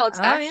 But yeah, let's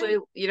Oh, yeah. actually,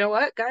 you know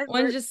what, guys,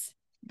 One just,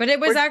 but it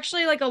was we're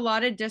actually like a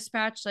lot of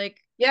dispatch,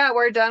 yeah,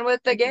 we're done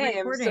with the like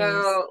game. recordings.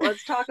 So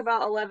let's talk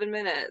about 11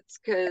 minutes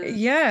because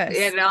Yes.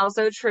 and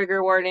also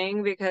trigger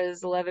warning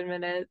because 11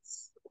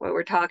 minutes, what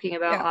we're talking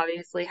about Yeah.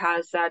 obviously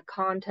has sad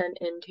content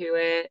into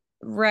it.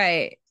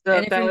 Right. So And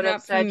if if that you're would not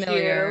upset you,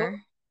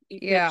 familiar, you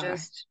could yeah,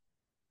 just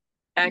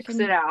you exit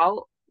can,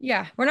 out.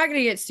 yeah, we're not going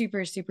to get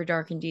super, super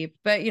dark and deep,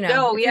 but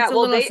No, if yeah, it's a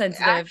well, little they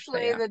sensitive, but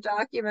actually yeah. the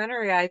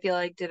documentary I feel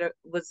like did it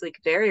was like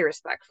very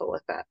respectful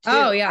with that Oh, too.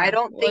 I yeah.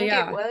 don't Well, think it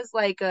yeah. was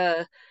like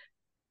a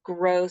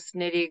gross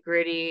nitty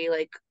gritty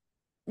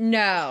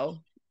No,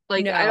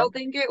 like I no. don't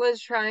think it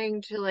was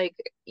trying to like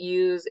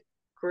use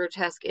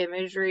grotesque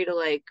imagery to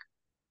like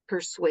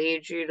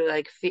persuade you to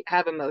like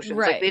have emotions.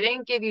 Like Right. they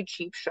didn't give you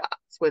cheap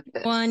shots with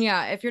Well, and this.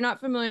 yeah, if you're not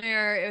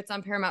familiar, it's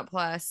on Paramount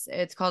Plus.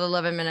 It's called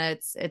 11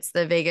 Minutes. It's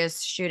the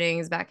Vegas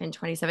shootings back in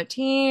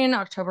 2017,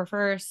 October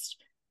 1st.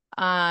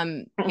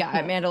 Yeah,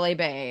 at Mandalay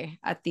Bay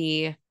at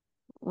the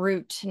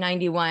Route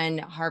 91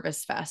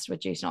 Harvest Fest with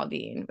Jason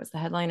Aldean was the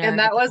headliner And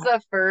at that the was time.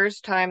 the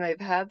first time they've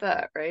had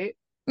that, right?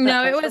 That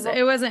No, festival?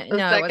 it wasn't The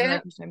no, it wasn't the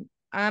second? first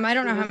time. I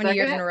don't know The how many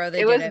years in second? a row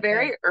they It did was it, but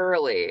very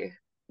early.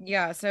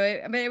 yeah,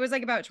 but it was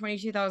like about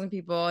 22,000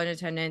 people in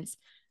attendance.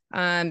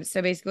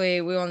 So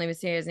basically we won't even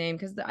say his name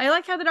because I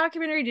like how the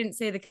documentary didn't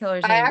say the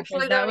killer's I name because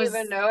actually that don't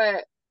even was know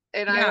it,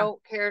 and I yeah.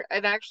 don't care.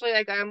 And actually,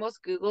 like I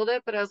almost Googled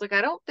it, but I was like,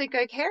 I don't think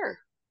I care.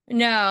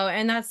 No,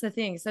 and that's the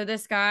thing. So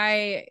this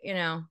guy,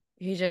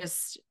 he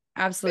just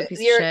absolute piece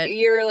of You're shit.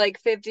 you're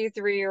like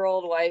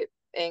 53-year-old white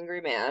angry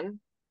man.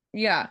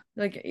 Yeah,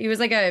 like he was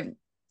like a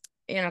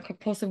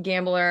compulsive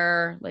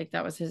gambler. Like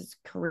that was his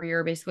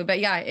career basically. But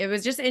yeah, it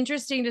was just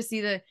interesting to see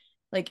the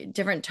like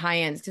different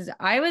tie-ins because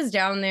I was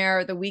down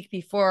there the week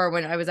before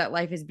when I was at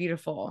Life is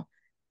Beautiful.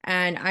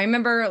 And I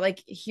remember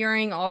like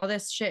hearing all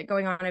this shit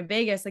going on in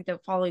Vegas like the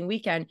following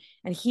weekend.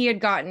 And he had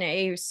gotten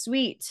a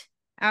suite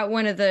at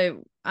one of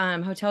the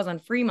hotels on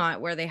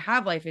Fremont where they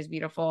have Life is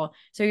Beautiful.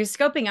 So he was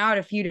scoping out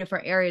a few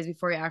different areas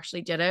before he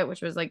actually did it,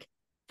 which was like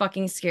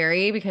fucking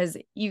scary because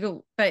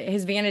but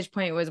his vantage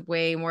point was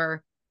way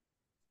more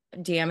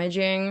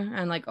damaging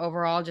and like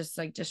overall just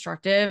like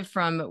destructive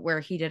from where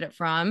he did it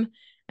from.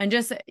 And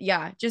just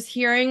yeah, just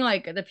hearing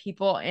like the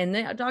people in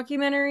the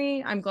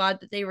documentary, I'm glad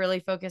that they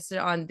really focused it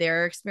on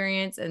their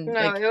experience and No,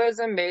 like it was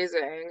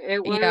amazing.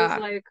 It was yeah,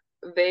 like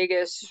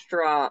Vegas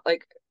strong.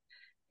 Like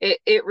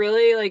it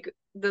really like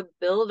the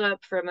build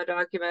up from a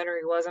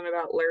documentary wasn't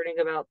about learning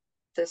about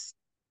this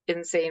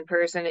insane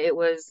person. It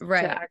was to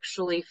right.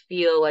 actually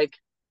feel like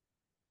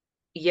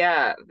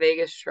yeah,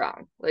 Vegas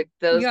strong. Like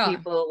those Yeah.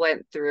 people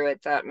went through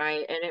it that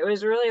night, and it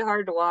was really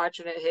hard to watch,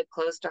 and it hit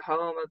close to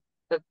home,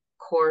 of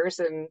course,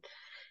 and it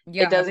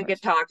Yeah, of doesn't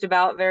get course. talked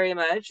about very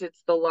much.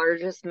 It's the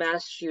largest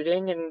mass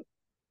shooting in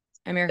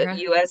America.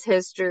 U.S.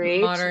 history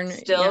Modern,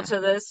 still yeah. to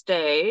this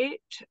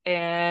date,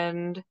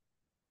 and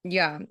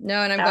Yeah.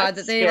 No, and I'm glad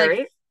that's that they like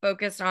scary.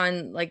 focused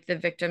on like the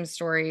victim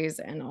stories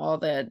and all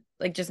the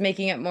like just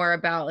making it more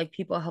about like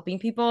people helping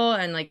people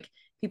and like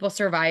people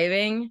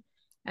surviving.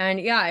 And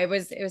yeah, it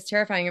was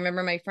terrifying. I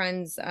remember my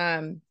friend's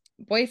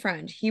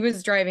boyfriend, he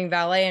was driving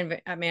valet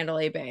at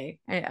Mandalay Bay.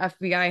 And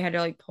FBI had to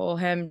like pull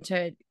him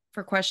to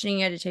for questioning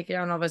it to take it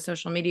down all of his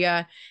social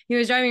media. He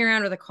was driving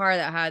around with a car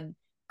that had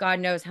God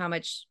knows how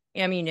much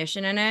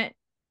ammunition in it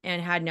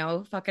and had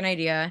no fucking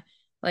idea.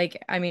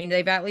 Like, I mean,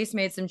 they've at least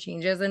made some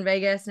changes in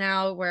Vegas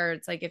now where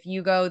it's like if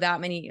you go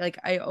that many, like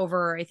I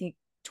think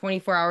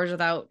 24 hours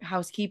without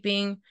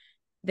housekeeping,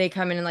 they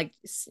come in and like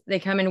they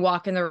come and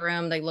walk in the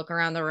room, they look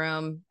around the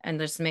room and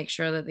just make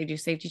sure that they do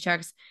safety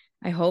checks.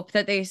 I hope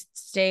that they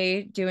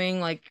stay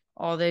doing like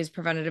all these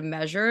preventative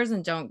measures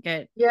and don't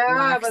get Yeah,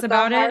 lax but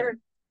about it.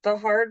 the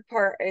hard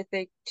part I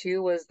think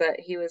too was that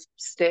he was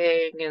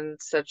staying in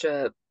such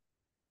a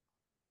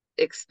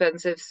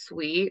expensive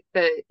suite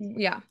that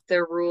Yeah.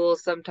 the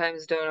rules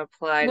sometimes don't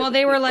apply to Well, the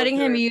they were people letting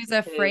who him are use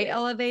a freight paying.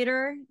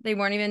 elevator. They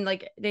weren't even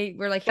like they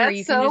were like, here, That's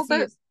you can so, just but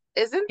use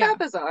isn't that yeah.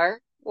 bizarre?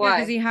 Yeah,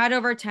 because Why? he had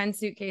over 10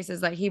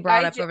 suitcases that he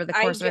brought up over the I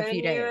course of a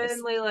few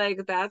days. genuinely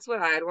like that's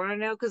what I'd want to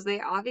know because they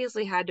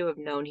obviously had to have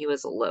known he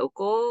was a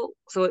local,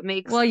 so it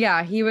makes Well,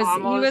 yeah, he was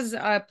almost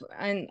up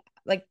and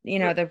like,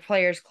 the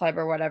Players Club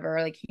or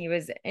whatever. Like he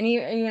was and he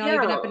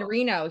even up in yeah.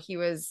 Reno, he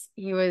was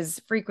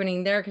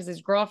frequenting there because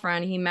his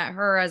girlfriend, he met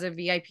her as a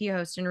VIP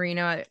host in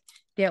Reno at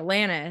the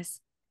Atlantis.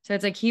 So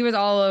it's like he was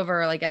all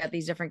over like at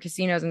these different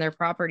casinos and their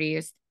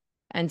properties.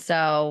 And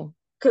so,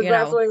 Because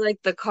that's why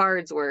like the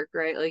cards work,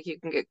 right? Like you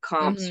can get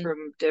comps mhm.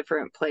 from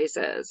different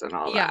places and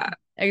all Yeah, that.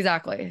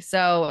 exactly.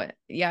 So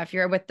yeah, if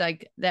you're with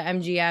like the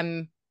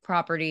MGM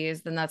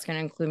properties, then that's going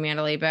to include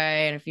Mandalay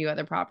Bay and a few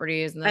other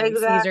properties, and then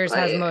Caesars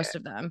has Exactly. most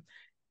of them.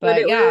 But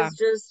But yeah,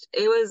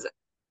 it was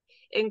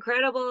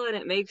incredible and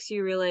it makes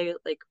you really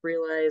like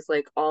realize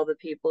like all the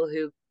people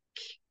who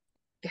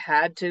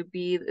had to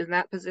be in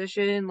that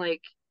position,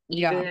 like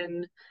yeah,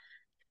 even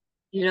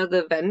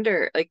the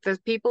vendor, like the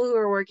people who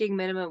are working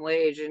minimum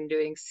wage and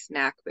doing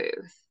snack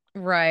booth,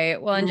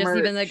 right. Well, and just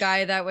even the merch.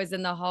 guy that was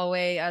in the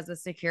hallway as a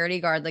security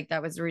guard, like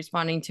that was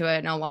responding to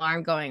an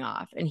alarm going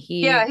off, and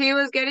Yeah, he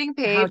was getting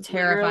how paid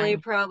literally terrifying.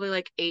 probably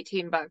like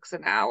 $18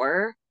 an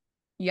hour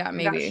Yeah,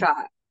 and got maybe.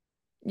 shot.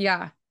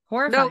 Yeah,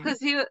 No, horrifying. because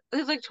he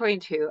was like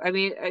 22. I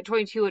mean,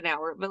 22 an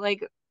hour, but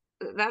like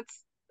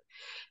that's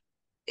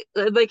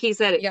like he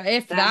said, Yeah,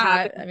 if that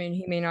that. I happens. mean,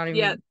 he may not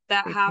Yeah, even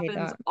that get paid happens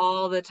that.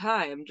 all the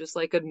time. Just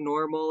like a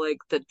normal, like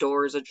the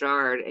door's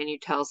ajar and you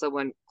tell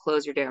someone,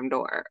 close your damn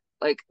door.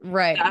 Like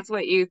Right. that's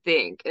what you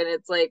think. And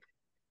it's like,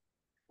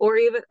 or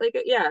even like,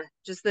 yeah,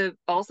 just the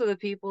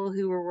people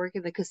who were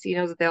working the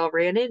casinos that they all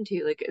ran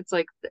into. Like, it's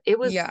like, it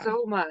was Yeah.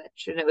 so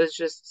much. And it was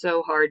just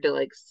so hard to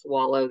like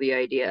swallow the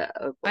idea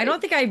of I like,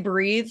 don't think I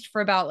breathed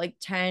for about like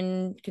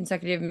 10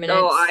 consecutive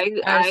oh, minutes.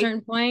 At a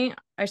certain point,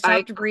 I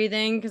I, stopped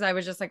breathing because I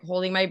was just like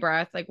holding my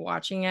breath, like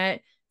watching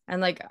it.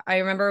 And like I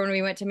remember when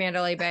we went to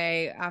Mandalay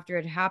Bay after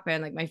it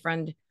happened, like my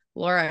friend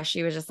Laura,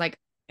 she was just like,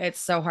 it's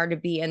so hard to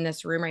be in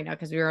this room right now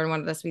because we were in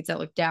one of the suites that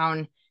looked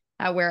down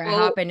at where it well,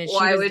 happened. And she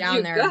why was would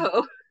down you there.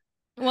 go?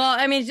 Well,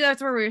 I mean,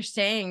 that's where we were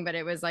staying, but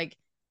it was like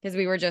because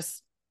we were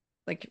just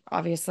like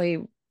obviously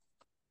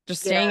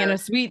just staying in Yeah. a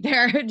suite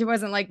there. It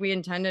wasn't like we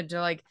intended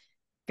to like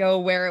go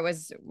where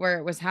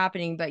it was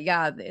happening. But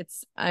yeah,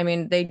 it's I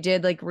mean, they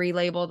did like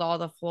relabeled all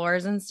the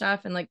floors and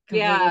stuff and like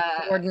completely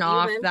Yeah. cordon You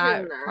off mentioned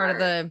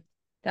that.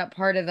 that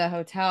part of the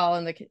hotel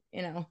and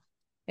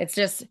it's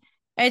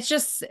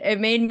just it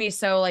made me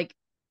so like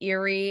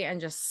eerie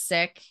and just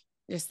sick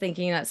just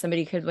thinking that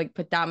somebody could like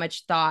put that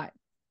much thought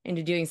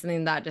into doing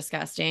something that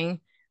disgusting.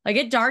 Like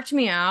it darked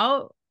me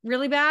out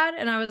really bad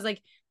and I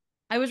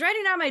was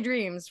writing down my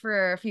dreams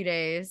for a few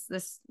days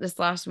this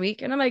last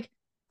week, and I'm like,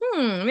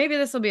 maybe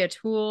this will be a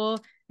tool.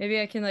 Maybe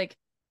I can like,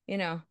 you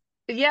know,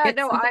 Yeah, get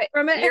no, something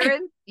from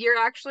it. you're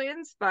actually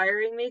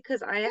inspiring me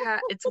because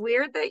it's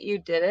weird that you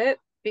did it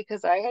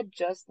because I had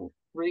just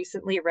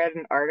recently read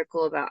an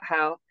article about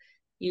how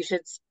you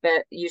should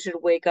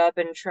wake up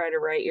and try to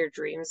write your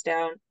dreams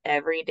down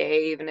every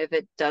day, even if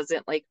it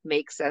doesn't like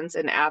make sense.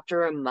 And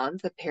after a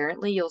month,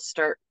 apparently you'll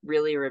start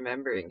really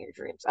remembering your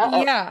dreams.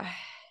 Uh-oh. Yeah.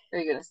 Are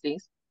you gonna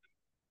sneeze?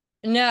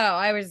 No,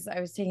 I was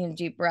taking a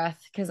deep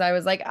breath because I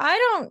was like, I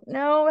don't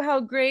know how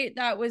great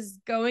that was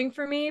going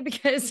for me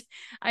because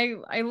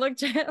I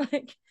looked at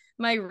like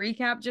my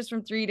recap just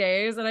from 3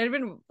 days and I'd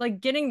been like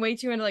getting way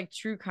too into like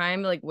true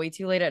crime like way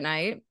too late at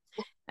night.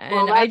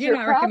 Well, And I that's do your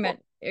not problem. recommend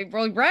it.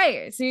 Well,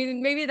 right. So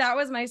maybe that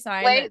was my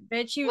sign Wait, that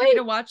bitch, you need wait,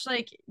 to watch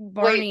like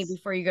wait. Barney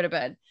before you go to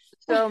bed.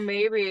 So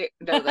maybe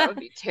no, that would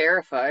be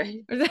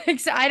terrifying.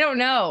 I don't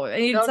know. I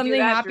need Don't do something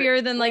that.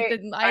 happier than like Wait,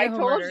 the I Idaho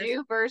told murders.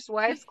 you First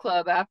Wives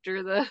Club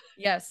after the.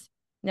 Yes.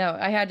 No,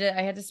 I had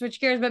to switch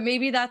gears, but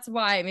maybe that's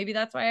why. Maybe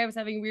that's why I was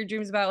having weird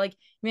dreams about like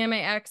me and my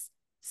ex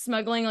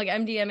smuggling like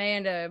MDMA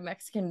into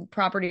Mexican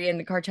property and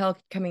the cartel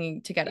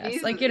coming to get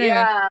us. Like,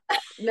 Yeah,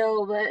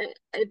 no, but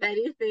if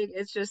anything,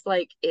 it's just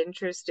like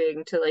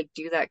interesting to like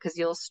do that because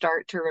you'll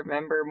start to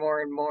remember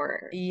more and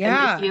more. And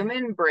the yeah.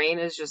 human brain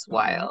is just I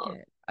don't like wild.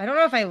 it. I don't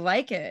know if I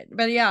like it,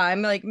 but yeah,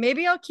 I'm like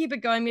maybe I'll keep it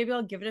going. Maybe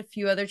I'll give it a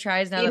few other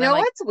tries now You that I'm know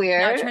like what's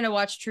not weird? trying to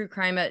watch true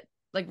crime at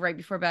like right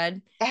before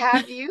bed.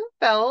 Have you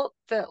felt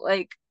that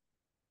like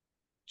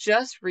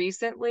just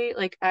recently,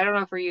 like I don't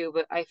know for you,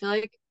 but I feel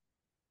like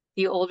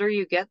the older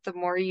you get, the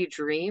more you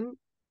dream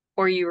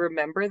or you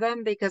remember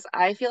them because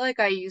I feel like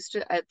I used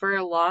to, for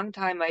a long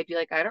time, I'd be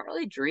like, I don't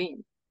really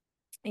dream.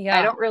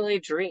 I Yeah. don't really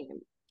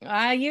dream.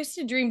 I used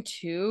to dream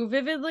too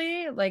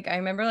vividly. Like I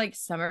remember like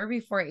summer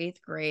before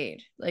eighth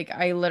grade. Like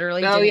I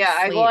literally Oh didn't yeah,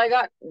 sleep. I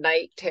got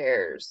night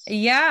terrors.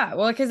 Yeah,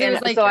 well, because it And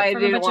was like so I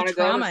from a didn't bunch of want to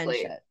go to trauma and sleep.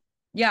 shit.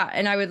 Yeah,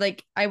 and I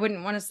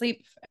wouldn't want to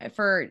sleep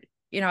for,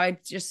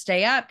 I'd just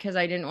stay up because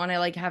I didn't want to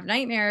like have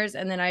nightmares.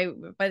 And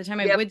then by the time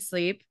I Yep, would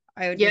sleep,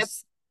 I would yep,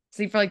 just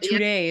sleep for like two yep.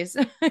 days.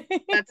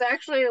 That's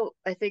actually,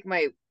 I think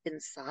my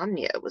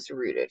insomnia was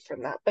rooted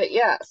from that. But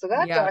yeah, so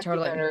that Yeah,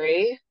 totally.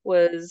 documentary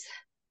was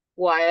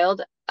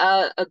wild.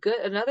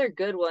 Another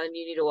good one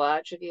you need to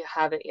watch if you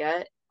haven't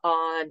yet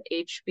on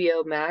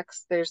HBO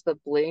Max. There's the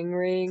Bling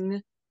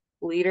Ring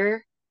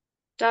Leader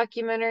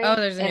Oh, documentary,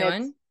 there's a and new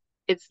one.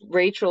 It's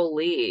Rachel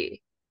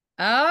Lee,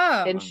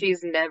 and Oh.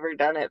 she's never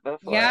done it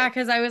Yeah, before.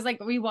 because I was like,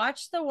 we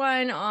watched the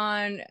one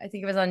on, I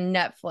think it was on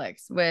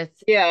Netflix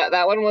Yeah,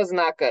 that one was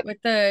not good.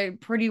 with the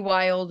pretty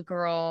wild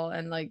girl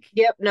and like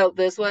Yep, no,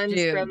 this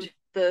one's from dude.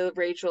 the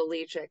Rachel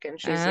Lee chick, and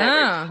she's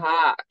never Oh,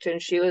 talked,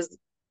 and she was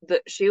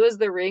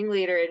the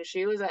ringleader, and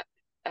she was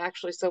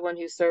actually someone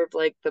who served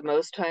like the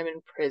most time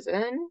in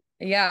prison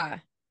yeah.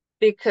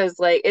 because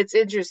like it's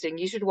interesting.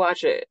 You should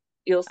watch it.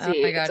 You'll Oh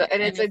see. my God.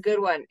 And And it's a if good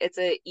one. It's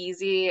a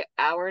easy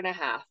hour and a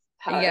half,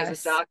 as a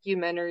yes,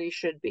 documentary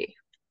should be.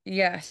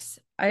 yes.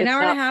 An It's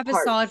hour and a not half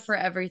is solid parts. for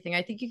everything.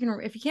 I think you can,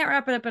 if you can't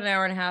wrap it up in an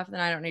hour and a half, then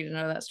I don't need to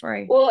know that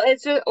story. Well,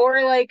 it's just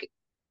or like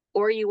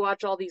or you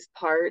watch all these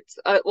parts.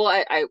 Well,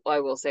 I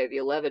will say the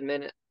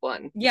 11-minute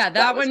one Yeah,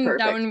 that was that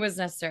perfect. one was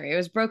necessary. It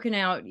was broken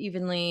out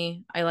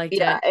evenly. I liked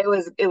Yeah, it.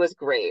 it was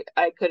great.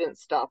 I couldn't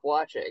stop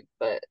watching,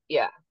 but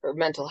yeah, for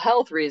mental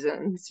health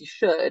reasons, you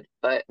should.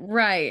 But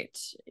Right.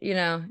 You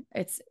know,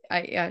 it's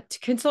I yeah, to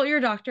consult your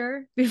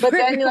doctor but before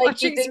then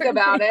like you watching think certain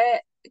about things.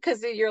 it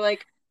because you're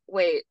like,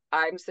 wait,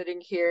 I'm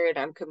sitting here and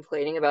I'm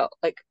complaining about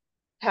like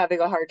having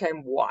a hard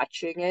time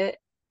watching it,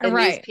 and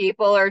these Right.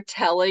 people are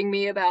telling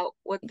me about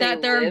what they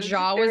That their lived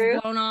jaw was through.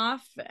 blown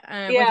off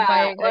with by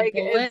Yeah, a like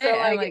and bullet. so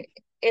I'm like like,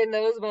 in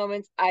those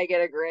moments I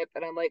get a grip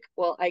and I'm like,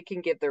 well, I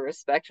can give the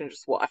respect and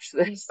just watch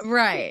this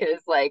right,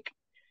 because like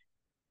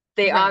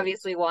they right.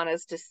 obviously want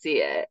us to see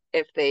it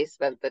if they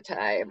spent the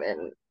time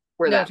and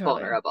were No, that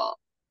totally. vulnerable.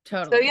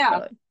 So Totally, yeah,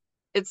 totally.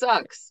 it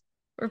sucks.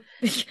 But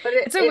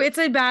It's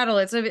a battle.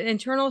 It's an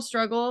internal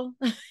struggle.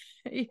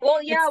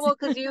 well, yeah, It's well,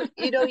 because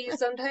you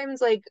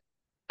sometimes like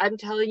I'm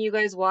telling you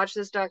guys watch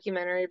this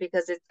documentary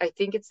because I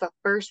think it's the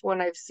first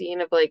one I've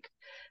seen of like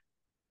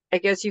I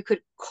guess you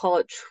could call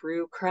it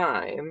true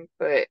crime,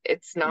 but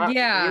it's not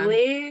yeah,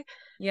 really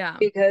yeah.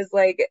 because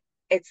like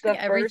it's I think the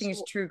everything first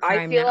is true I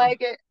crime feel now.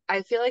 like it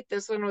I feel like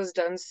this one was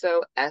done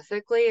so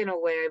ethically in a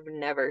way I've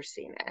never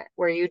seen it,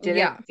 where you didn't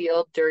Yeah,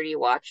 feel dirty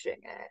watching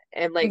it.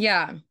 And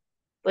yeah,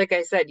 like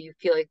I said, you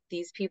feel like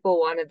these people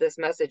wanted this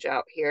message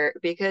out here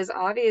because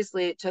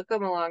obviously it took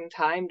them a long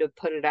time to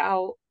put it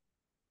out.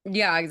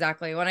 yeah.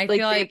 Exactly. When I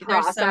feel Like they like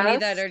there's so many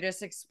that are processed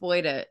just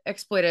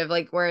exploitive,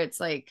 like where it's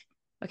like,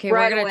 okay, we're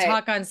right gonna away.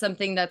 talk on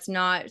something that's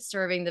not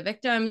serving the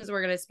victims.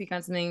 We're gonna speak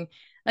on something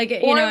like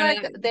Or and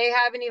like they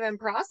haven't even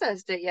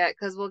processed it yet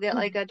because we'll get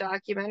like a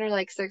documentary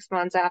like 6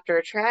 months after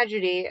a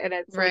tragedy and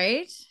it's like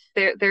right.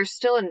 they're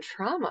still in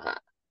trauma.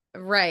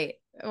 Right.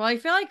 Well, I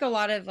feel like a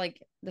lot of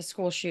like the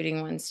school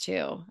shooting ones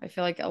too. I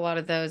feel like a lot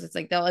of those, it's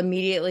like they'll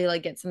immediately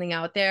like get something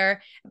out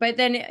there, but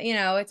then,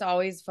 it's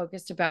always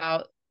focused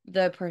about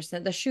the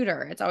person, the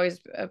shooter. It's always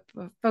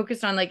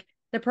focused on like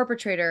the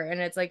perpetrator. And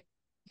it's like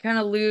you kind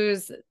of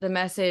lose the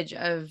message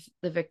of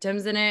the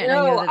victims in it. And I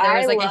know No, that there I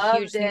was like a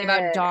huge loved thing about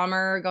it.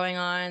 Dahmer going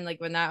on,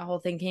 like when that whole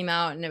thing came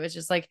out. And it was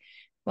just like,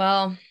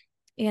 well,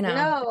 you know,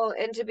 No,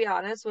 and to be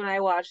honest, when I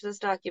watched this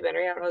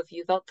documentary, I don't know if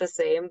you felt the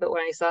same, but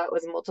when I saw it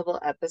was multiple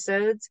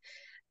episodes,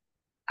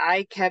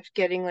 I kept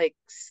getting like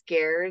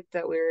scared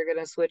that we were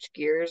gonna switch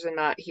gears and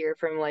not hear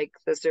from like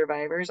the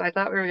survivors. I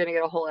thought we were gonna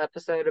get a whole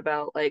episode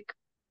about like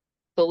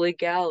the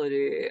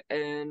legality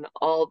and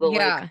all the like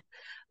yeah.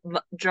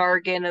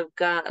 jargon of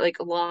gun, like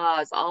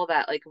laws, all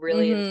that, like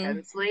really Mm-hmm.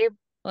 intensely. And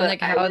But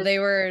like how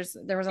there was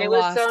a it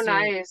was so lawsuit.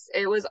 nice.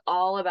 It was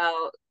all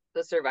about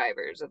the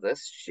survivors of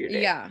this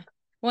shooting Yeah.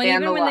 Well, and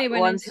and even when they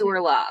went ones who into,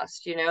 were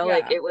lost.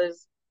 Like yeah, it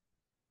was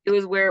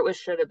where it was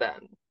should have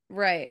been.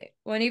 right.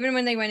 Well, and even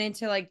when they went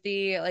into like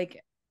the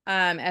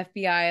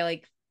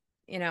FBI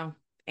you know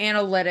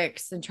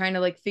analytics and trying to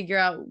like figure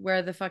out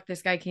where the fuck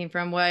this guy came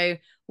from,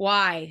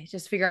 why,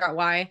 just figure out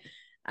why.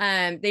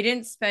 They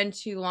didn't spend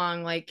too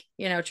long like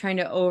trying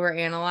to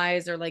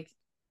overanalyze or like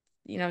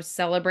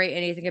celebrate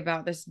anything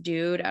about this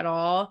dude at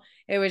all.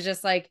 It was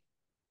just like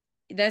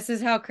this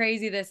is how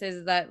crazy this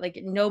is that like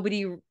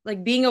nobody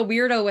like being a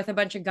weirdo with a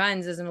bunch of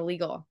guns isn't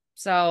illegal.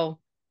 So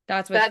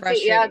that's what's Yeah,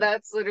 frustrating.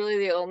 that's literally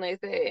the only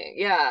thing.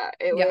 Yeah,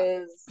 it Yeah.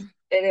 was,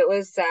 and it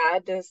was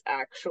sad to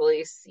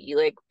actually see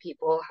like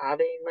people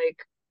having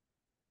like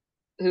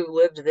who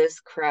lived this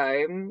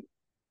crime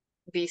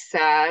be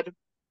sad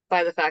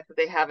by the fact that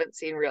they haven't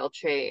seen real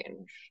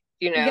change,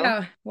 you know?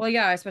 Yeah. Well,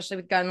 yeah, especially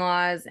with gun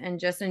laws and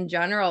just in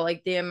general,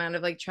 like the amount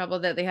of like trouble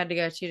that they had to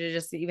go to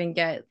just even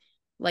get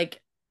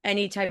like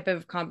any type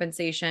of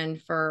compensation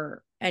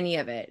for any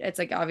of it. It's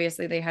like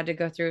obviously they had to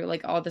go through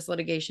like all this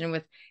litigation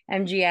with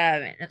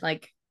MGM and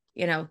like,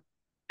 you know,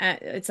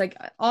 it's like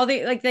all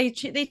they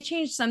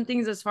changed some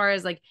things as far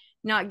as like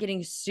not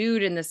getting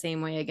sued in the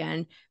same way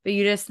again, but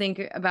you just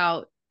think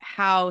about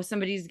how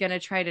somebody's going to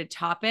try to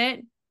top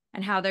it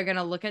and how they're going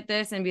to look at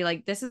this and be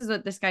like, this is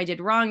what this guy did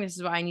wrong. This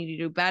is what I need to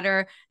do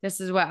better. This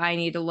is what I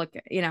need to look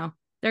at,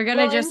 they're going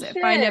to Well, and just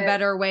find a shit.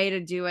 better way to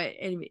do it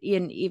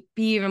and be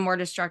even more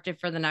destructive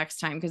for the next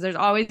time. Cause there's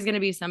always going to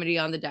be somebody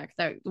on the deck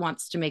that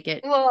wants to make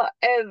it. Well,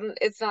 and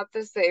it's not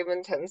the same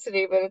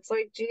intensity, but it's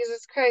like,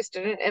 Jesus Christ,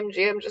 didn't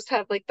MGM just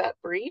have like that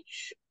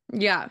breach?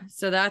 Yeah.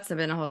 So that's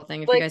been a whole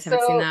thing. If you Like, guys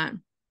haven't seen so that.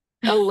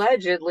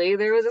 allegedly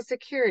there was a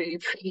security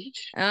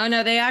breach. Oh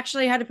no, they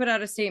actually had to put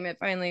out a statement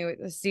finally with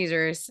the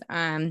Caesars.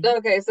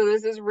 Okay, so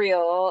this is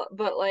real,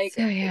 but like,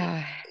 So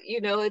yeah,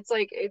 it's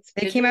like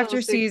they came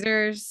after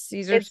Caesars.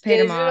 Caesars it's paid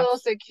them off. digital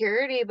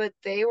security, but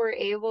they were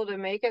able to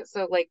make it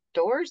so like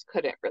doors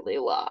couldn't really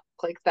lock.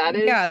 Like that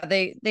is Yeah,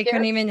 they couldn't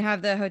scary. even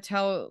have the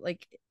hotel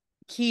like It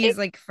keys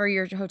like for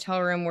your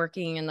hotel room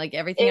working, and like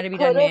everything had it to be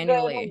done could have been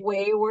manually.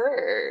 way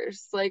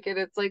worse. Like, and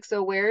it's like,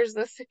 so where's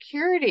the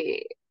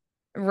security?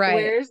 Right.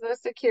 Where's the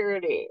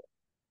security?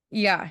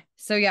 Yeah.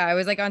 So yeah, it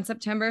was like on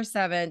September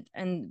 7th,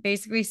 and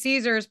basically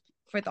Caesars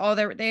with all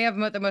their they have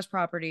the most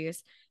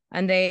properties,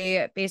 and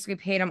they basically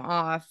paid them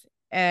off,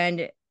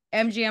 and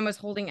MGM was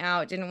holding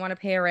out, didn't want to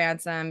pay a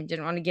ransom,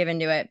 didn't want to give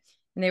into it,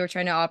 and they were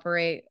trying to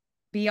operate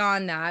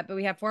beyond that. But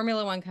we have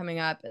Formula One coming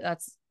up.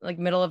 That's like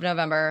middle of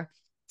November.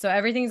 So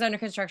everything's under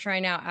construction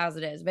right now as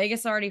it is.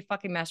 Vegas is already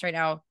fucking mess right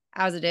now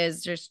as it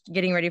is, just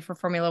getting ready for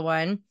Formula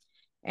One.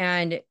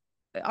 And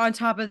on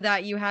top of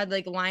that, you had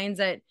like lines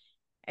at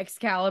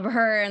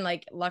Excalibur and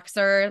like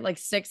Luxor, like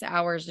 6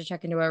 hours to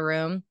check into a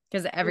room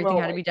because everything Oh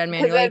had to my, be done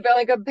because I'd manually. been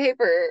like a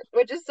paper,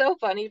 which is so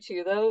funny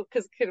too, though.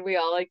 Because could we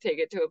all like take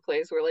it to a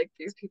place where like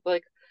these people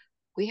like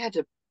we had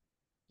to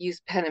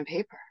use pen and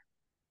paper?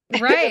 And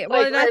it's Right. like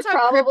Well, that's there's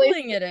how probably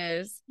crippling it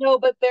is. no,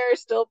 but there are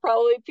still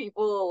probably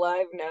people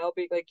alive now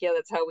being like, yeah,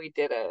 that's how we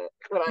did it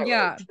when I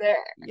Yeah. worked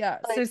there. Yeah.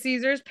 So Like,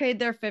 Caesars paid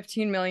their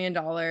 $15 million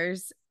oh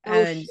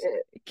and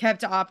shit.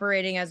 kept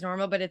operating as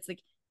normal. But it's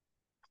like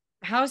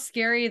how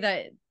scary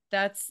that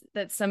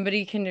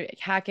somebody can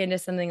hack into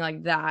something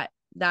like that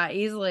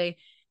easily.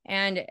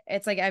 And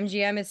it's like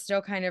MGM is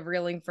still kind of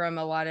reeling from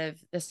a lot of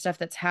the stuff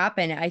that's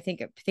happened. I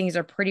think things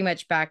are pretty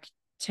much back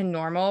to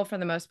normal for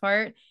the most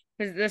part,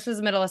 because this was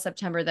the middle of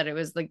September that it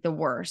was like the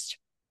worst.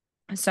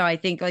 So I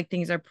think like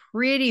things are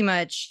pretty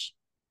much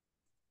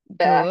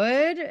Back.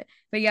 good.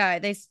 But yeah,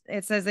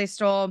 it says they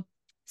stole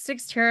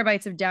 6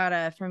 terabytes of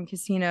data from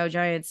casino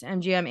giants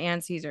MGM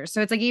and Caesars.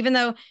 So it's like even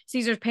though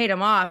Caesars paid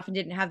them off and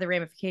didn't have the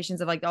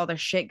ramifications of like all their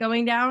shit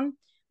going down,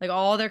 like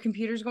all their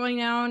computers going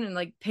down and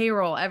like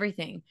payroll,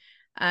 everything.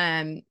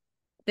 That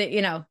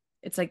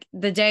it's like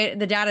the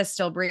data is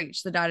still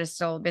breached. The data is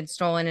still been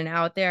stolen and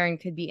out there and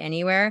could be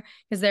anywhere,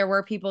 because there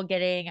were people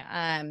getting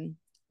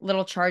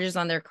little charges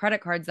on their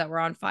credit cards that were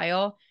on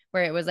file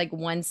where it was like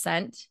 1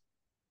 cent,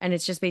 and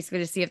it's just basically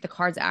to see if the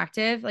card's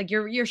active. Like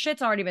your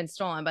shit's already been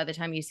stolen by the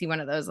time you see one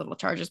of those little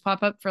charges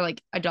pop up for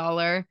like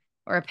 $1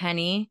 or a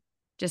penny,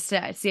 just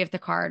to see if the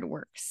card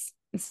works.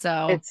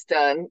 So It's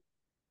done.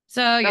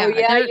 Oh yeah,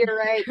 yeah, you're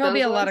right. there'll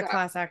be Those a lot ones of are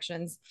class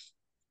actions.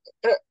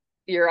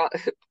 you're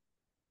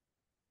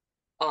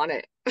on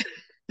it.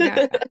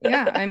 Yeah,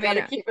 yeah. I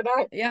Gotta mean, keep an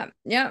eye. yeah,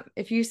 yeah.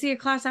 If you see a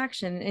class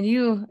action and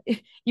you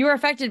were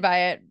affected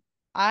by it,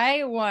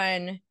 I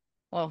won.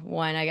 Well,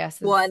 one I guess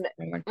is One.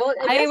 Well,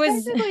 I I guess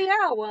was technically,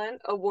 yeah, one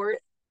award.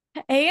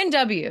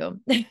 A&W.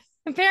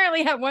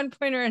 Apparently, at one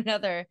point or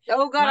another,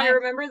 Oh God, I my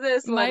remember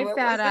this one. my What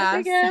fat was this ass,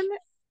 again?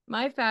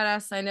 my fat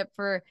ass signed up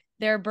for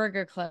their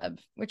burger club,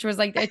 which was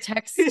like a Their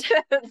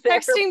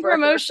texting burger.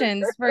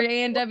 promotions for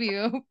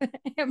A&W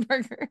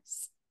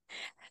hamburgers.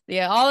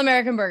 The All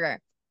American Burger.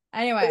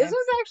 This Anyway,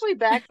 was actually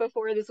back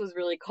before this was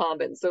really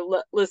common.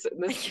 So listen,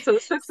 this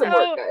took some work,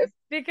 so guys.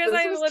 because So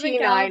this I was live in T9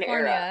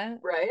 era, California,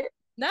 right?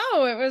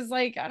 no, it was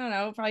like, I don't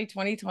know, probably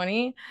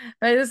 2020.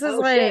 But this is Oh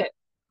like shit.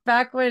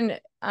 back when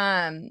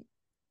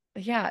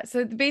yeah,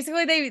 so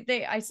basically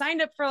they I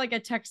signed up for like a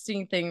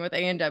texting thing with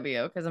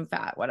A&W because I'm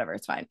fat, whatever,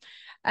 it's fine.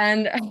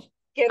 And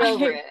Get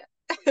over I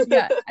it.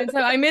 yeah, and so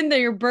I'm in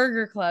their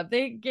burger club.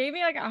 They gave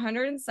me like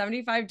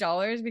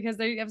 $175 because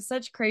they have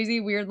such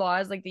crazy weird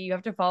laws like that you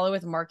have to follow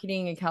with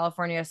marketing in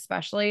California,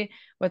 especially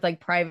with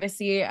like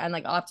privacy and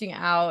like opting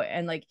out,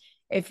 and like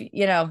if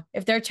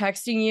they're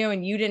texting you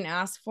and you didn't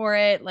ask for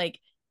it, like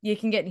you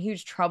can get in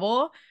huge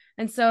trouble.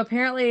 And so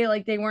apparently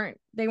like they weren't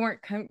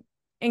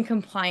in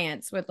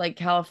compliance with like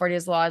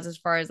California's laws as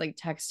far as like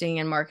texting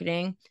and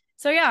marketing.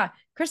 So yeah,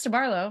 Krista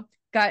Barlow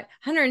got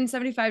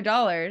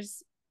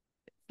 $175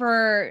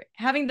 for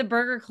having the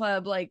Burger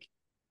Club, like,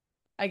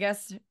 I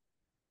guess,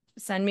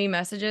 send me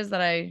messages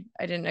that I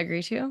didn't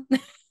agree to.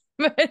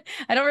 But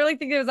I don't really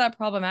think it was that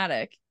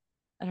problematic.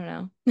 I don't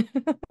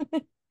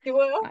know.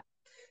 Well,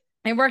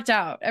 It worked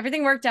out.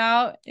 Everything worked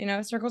out.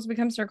 Circles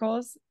become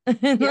circles. And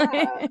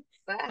yeah,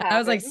 that I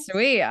was like, happens.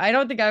 sweet. I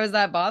don't think I was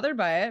that bothered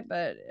by it,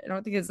 but I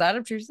don't think it's that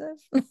obtrusive.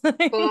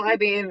 Well, I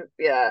mean,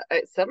 yeah,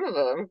 some of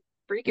them,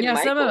 freaking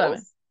Yeah, some of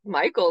them.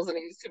 Michaels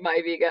needs to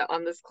maybe get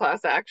on this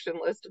class action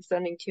list of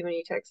sending too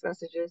many text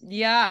messages.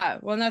 Yeah.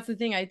 Well, and that's the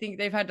thing. I think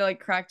they've had to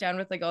like crack down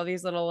with like all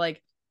these little like,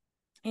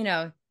 you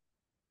know,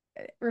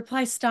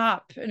 reply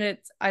stop. And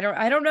I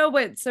don't know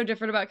what's so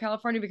different about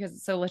California because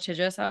it's so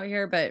litigious out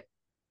here, but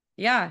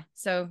yeah.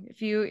 So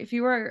if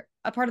you were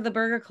a part of the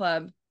Burger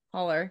Club,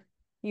 holler,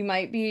 you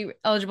might be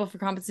eligible for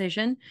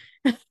compensation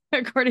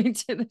according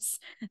to this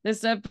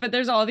stuff. But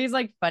there's all these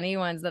like funny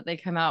ones that they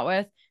come out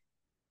with.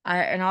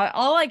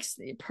 I'll like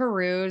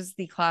peruse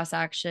the class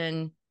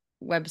action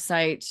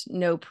website,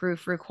 no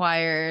proof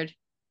required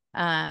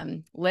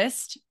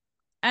list.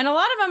 And a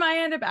lot of them I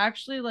end up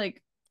actually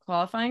like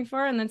qualifying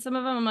for. And then some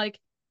of them I'm like,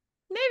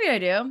 maybe I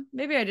do.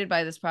 Maybe I did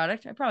buy this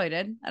product. I probably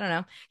did. I don't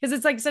know. Because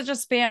it's like such a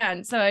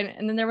span. So,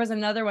 and then there was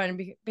another one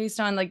based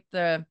on like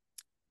the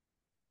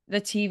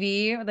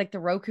TV, like the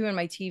Roku and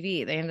my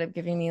TV. They ended up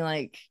giving me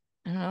like,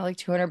 I don't know, like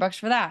 $200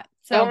 for that.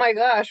 Oh So, my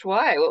gosh,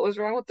 why? What was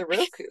wrong with the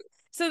Roku?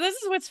 so this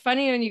is what's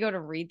funny when you go to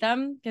read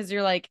them because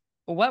you're like,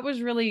 what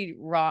was really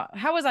wrong?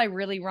 How was I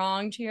really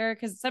wronged here?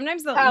 Because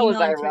sometimes they'll How was email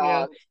I it to you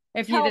wrong?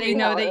 if Tell they me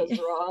know how I that was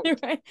wrong.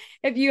 right?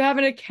 If you have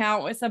an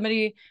account with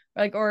somebody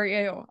like or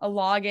a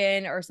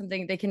login or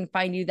something, they can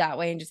find you that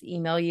way and just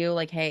email you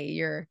like, hey,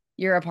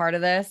 you're a part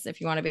of this if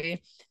you want to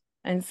be.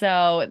 And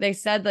so they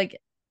said like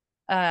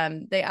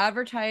they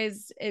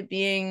advertised it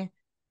being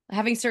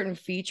having certain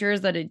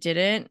features that it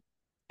didn't.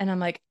 And I'm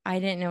like, I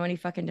didn't know any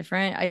fucking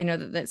different. I know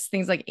that that's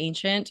things like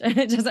ancient and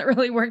it doesn't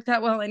really work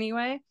that well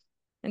anyway.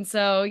 And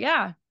so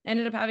yeah,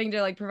 ended up having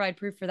to like provide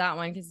proof for that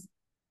one because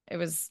it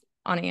was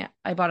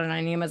I bought it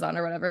on Amazon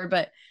or whatever.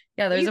 But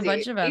yeah, there's a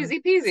bunch of them.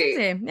 Easy It's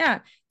peasy. easy. Yeah.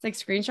 It's like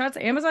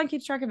screenshots. Amazon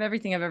keeps track of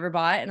everything I've ever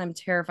bought, and I'm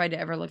terrified to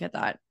ever look at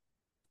that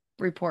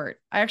report.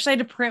 I actually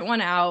had to print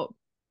one out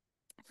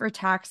for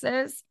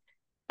taxes.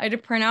 I had to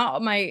print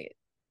out my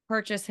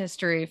purchase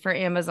history for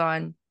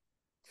Amazon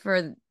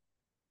for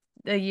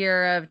the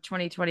year of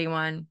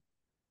 2021.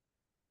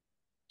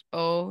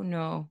 Oh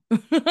no.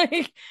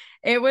 Like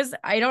it was,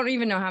 I don't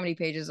even know how many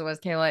pages it was,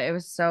 Kayla. It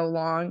was so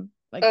long.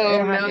 Like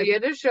Oh no, you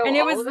had to show and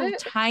it all was of a it?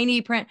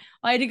 tiny print.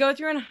 I had to go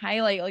through and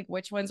highlight like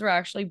which ones were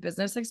actually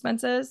business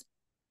expenses.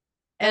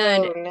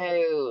 And Oh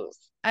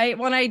no.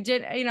 when I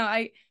did,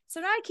 so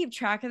now I keep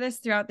track of this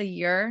throughout the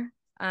year.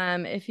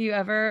 If you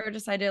ever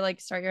decide to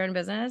like start your own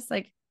business,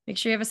 like make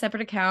sure you have a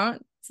separate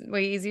account. It's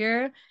way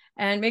easier.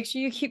 And make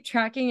sure you keep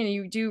tracking and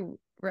you do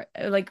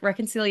like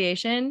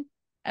reconciliation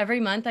every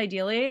month,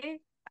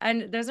 ideally.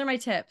 And those are my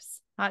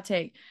tips. Hot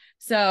take.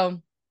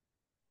 So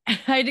I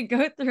had to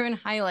go through and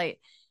highlight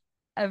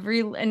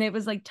and it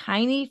was like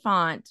tiny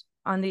font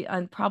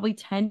on probably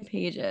 10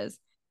 pages.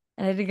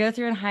 And I had to go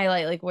through and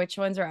highlight like which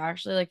ones are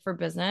actually like for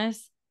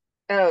business.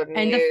 Oh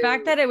And the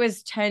fact no. that it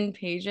was 10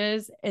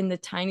 pages in the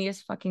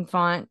tiniest fucking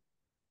font,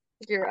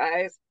 Your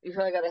eyes. You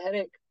probably got a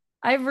headache.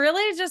 I've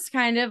really just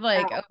kind of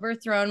like Ow.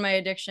 overthrown my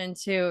addiction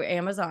to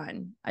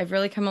Amazon. I've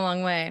really come a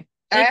long way.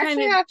 I They kind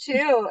actually of, have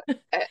too.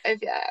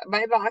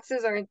 My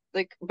boxes aren't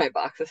like my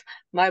boxes,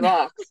 my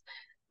box.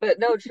 But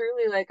no,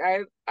 truly, like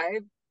I've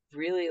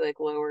really like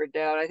lowered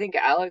down. I think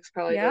Alex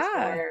probably does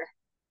yeah. more.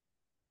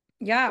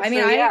 Yeah. I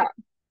mean, So yeah.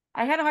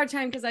 I had a hard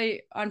time because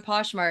on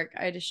Poshmark,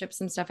 I had to ship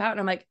some stuff out and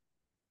I'm like,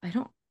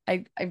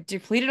 I've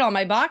depleted all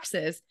my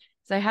boxes.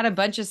 So I had a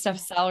bunch of stuff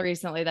sell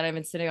recently that I've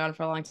been sitting on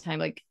for a long time,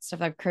 like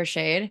stuff I've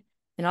crocheted.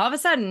 And all of a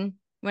sudden,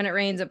 when it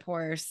rains, it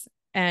pours.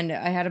 And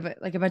I had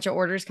a bunch of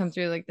orders come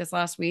through like this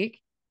last week,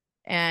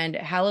 and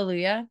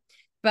hallelujah.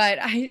 But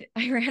I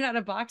ran out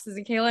of boxes,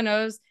 and Kayla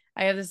knows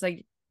I have this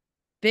like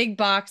big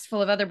box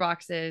full of other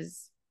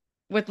boxes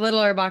with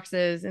littler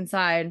boxes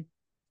inside,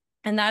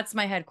 and that's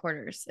my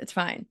headquarters. It's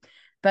fine.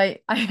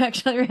 But I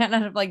actually ran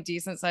out of like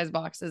decent sized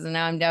boxes, and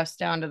now I'm just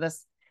down to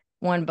this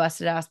one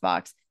busted ass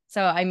box.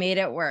 So I made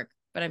it work,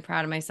 but I'm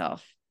proud of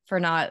myself for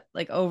not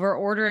like over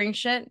ordering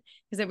shit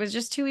because it was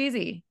just too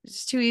easy. It's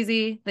just too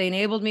easy. They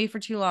enabled me for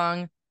too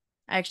long.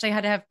 I actually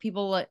had to have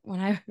people like when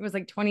I was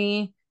like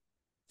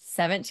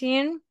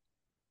 2017,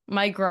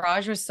 my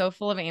garage was so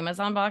full of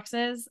Amazon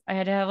boxes. I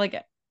had to have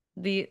like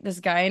this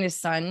guy and his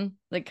son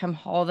like come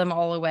haul them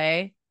all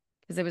away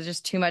because it was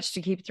just too much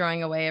to keep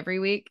throwing away every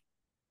week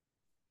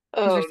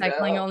because Oh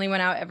recycling no. only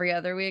went out every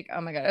other week.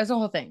 Oh my God, it was a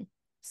whole thing.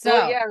 Well,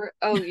 So yeah.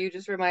 Oh, you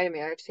just reminded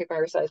me. I have to take my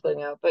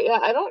recycling out. But yeah,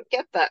 I don't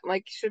get that. I'm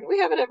like, shouldn't we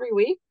have it every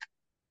week?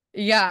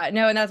 yeah,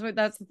 no, and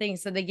that's the thing.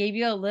 So they gave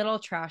you a little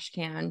trash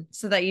can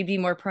so that you'd be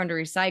more prone to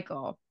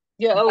recycle.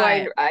 Yeah. Oh,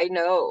 I But I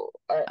know.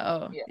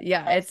 oh Yeah,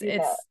 yeah, I see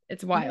that.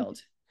 it's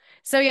wild.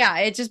 So yeah,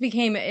 it just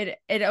became it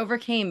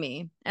overcame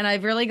me. And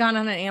I've really gone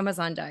on an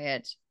Amazon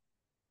diet.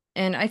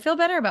 And I feel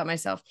better about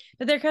myself.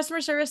 But their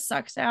customer service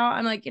sucks out.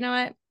 I'm like, you know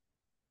what?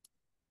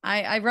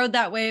 I rode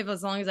that wave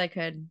as long as I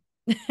could.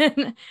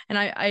 And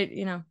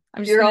I'm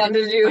just You're gonna on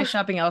to do my do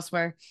shopping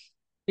elsewhere.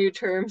 new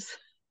terms.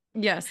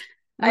 Yes.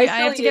 I I still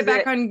have to get use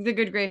back it on the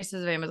good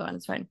graces of Amazon.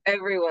 It's fine.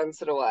 every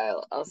once in a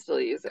while. I'll still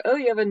use it. Oh,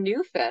 you have a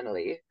new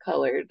family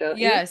color, don't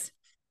you? Yes.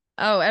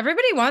 Oh,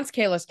 everybody wants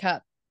Kayla's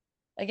cup.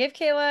 I gave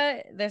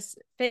Kayla this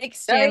fake I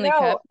Stanley know.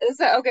 cup. Is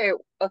that okay?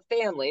 A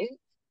family,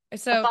 a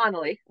So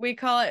family. we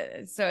call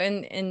it so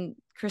in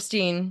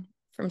Christine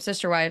from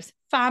Sister Wives,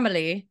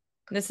 family.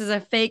 This is a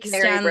fake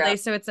Mary Brown. Stanley,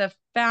 so it's a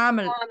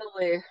family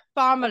Family. A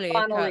family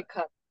family cup.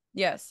 cup.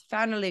 Yes,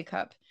 family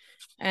cup.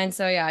 And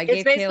so yeah, I It's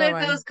gave basically Kayla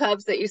like those one.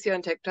 cups that you see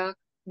on TikTok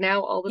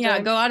now all the Yeah,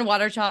 time. go on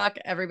Water Talk.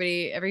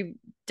 Every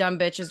dumb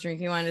bitch is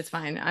drinking one. It's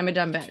fine. I'm a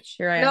dumb bitch.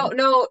 Here I No, am.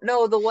 no,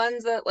 no, the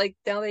ones that like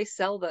now they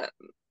sell them,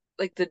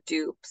 like the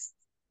dupes.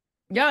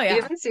 Oh You yeah.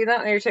 haven't seen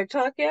that on your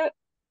TikTok yet?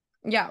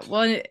 Yeah.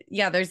 Well,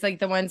 yeah, there's like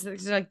the ones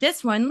that's like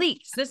this one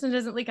leaks. This one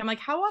doesn't leak. I'm like,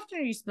 how often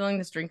are you spilling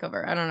this drink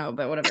over? I don't know,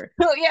 but whatever.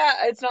 Oh yeah,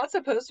 it's not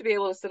supposed to be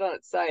able to sit on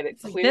its side. It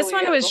It's like this clearly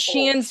one has was a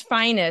hole. Shein's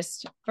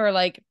finest for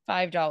like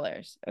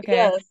 $5. Okay.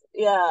 Yes,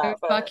 yeah, So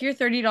but fuck your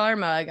 $30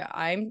 mug.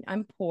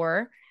 I'm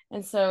poor.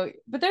 And so,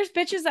 but there's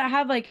bitches that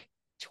have like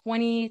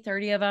 20,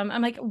 30 of them.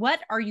 I'm like, what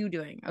are you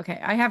doing? Okay.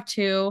 I have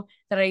two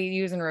that I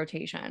use in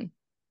rotation.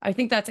 I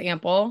think that's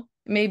ample.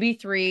 Maybe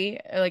three.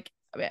 Like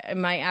I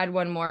might add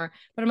one more.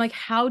 But I'm like,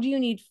 how do you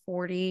need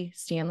 40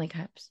 Stanley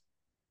cups?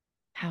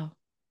 How?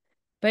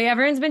 But yeah,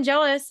 everyone's been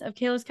jealous of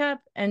Kayla's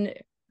cup. And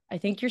I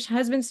think your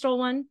husband stole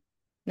one.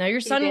 Now your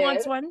he son did.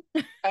 wants one.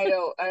 I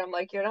don't. I'm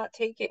like, you're not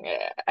taking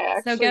it.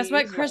 I So actually guess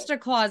what use mine. Krista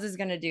Claus is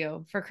gonna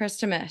do for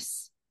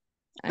Christmas?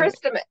 I'm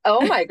Krista,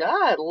 oh my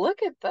God,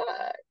 look at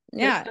that.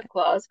 yeah. Krista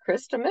Claus,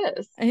 Krista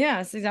Miss.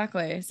 Yes,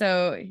 exactly.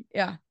 So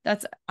yeah,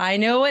 that's I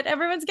know what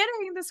everyone's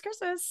getting this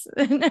Christmas.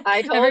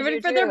 I told Everybody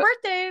you for their too.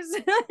 birthdays.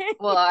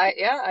 Well,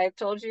 yeah, I've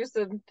told you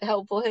some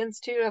helpful hints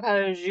too of how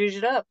to zhuzh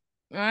it up.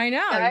 I know.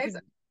 You Guys,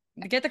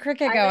 could get the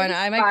cricket I'm going.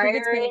 My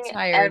cricket's getting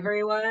inspiring tired.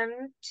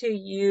 everyone to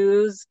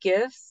use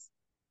gifts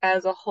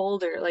as a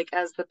holder, like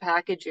as the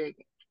packaging,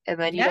 and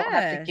then you don't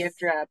have to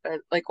gift Yes. wrap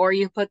it, like, or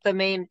you put the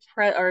main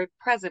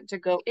present to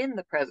go in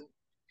the present.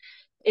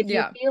 If you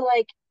Yeah. feel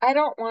like I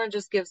don't want to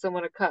just give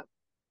someone a cup,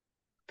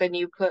 then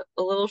you put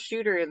a little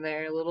shooter in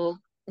there, a little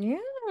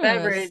Yes.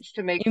 beverage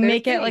to make You their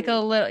make it like a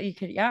thing. little, you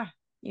could, yeah.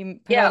 You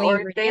put Yeah, all the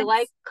or if they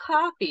like ingredients.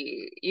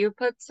 coffee, you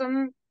put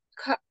some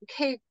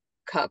cake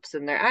cups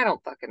in there. I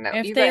don't fucking know.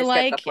 If You they guys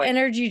get the like point.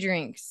 energy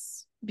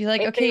drinks, be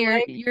like, If okay, they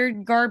like, you're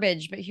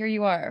garbage, but here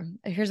you are.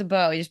 Here's a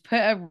bow. You just put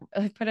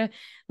a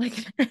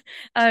like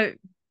a,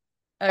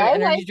 a I energy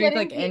like drink getting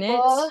like in it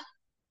people,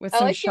 with I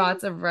some like getting,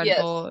 shots of Red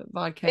yes, Bull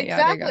vodka. Yeah,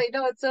 there you go. exactly.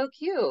 No, it's so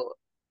cute.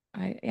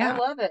 I Yeah,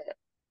 love it.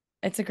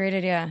 it's a great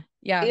idea.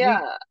 Yeah, we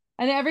Yeah.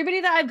 and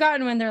everybody that I've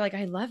gotten when they're like,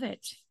 I love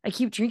it. I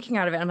keep drinking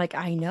out of it. I'm like,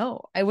 I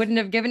know. I wouldn't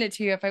have given it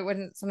to you if it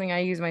wasn't something I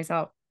use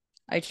myself.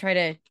 I try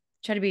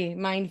to be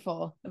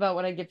mindful about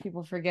what I give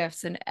people for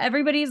gifts, and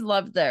everybody's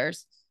loved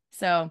theirs.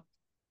 So,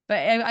 but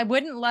I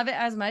wouldn't love it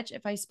as much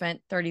if I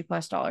spent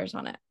 $30+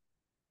 on it.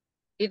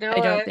 You know I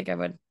don't what? think I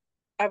would.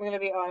 I'm going to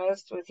be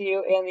honest with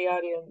you and the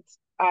audience.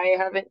 I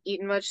haven't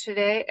eaten much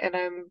today, and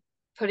I'm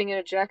putting in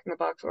a Jack in the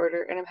Box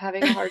order, and I'm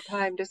having a hard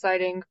time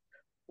deciding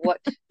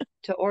what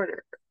to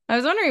order. I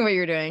was wondering what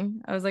you're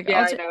doing. I was like,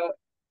 Yeah,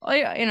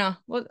 I know.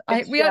 well,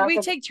 It's we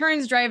take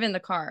turns driving the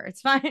car.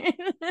 It's fine.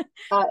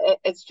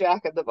 it's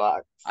Jack in the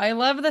Box. I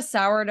love the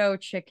sourdough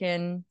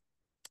chicken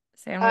I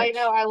sandwich.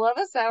 know. I love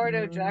a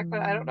sourdough Jack,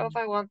 but I don't know if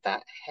Mm. I want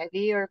that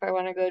heavy or if I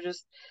want to go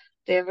just.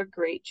 They have a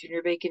great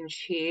junior bacon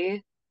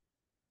cheese,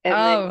 and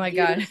then Oh my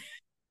God. use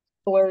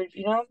or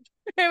you know.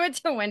 I went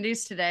to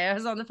Wendy's today. I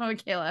was on the phone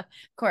with Kayla, of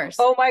course.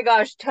 Oh my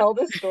gosh, tell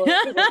the story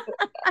because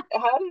it's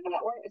how did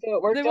that work? So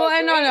it worked Well, out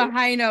I'm on great. a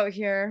high note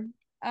here.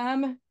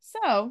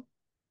 So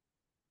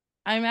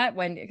I'm at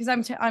Wendy because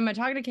I'm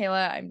talking to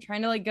Kayla. I'm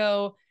trying to like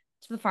go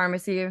to the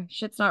pharmacy.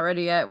 Shit's not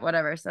ready yet,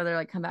 whatever. So they're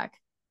like, come back.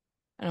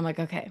 And I'm like,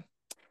 okay.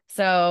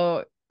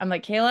 So I'm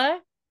like, Kayla,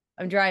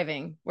 I'm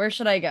driving. Where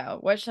should I go?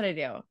 What should I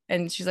do?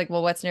 And she's like,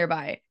 well, what's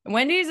nearby? And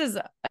Wendy's is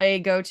a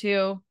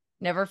go-to,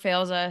 never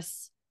fails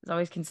us. It's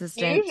always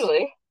consistent,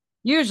 Usually,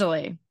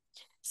 usually.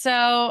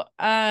 So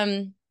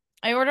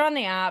I order on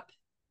the app.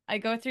 I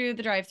go through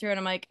the drive-through and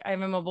I'm like, I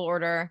have a mobile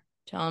order,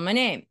 tell them my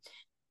name.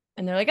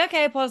 And they're like,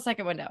 okay, pull the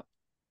second window.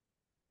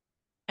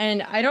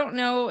 And I don't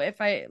know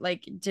if I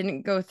like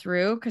didn't go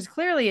through because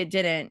clearly it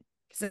didn't.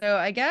 So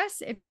I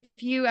guess if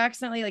you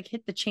accidentally like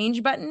hit the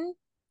change button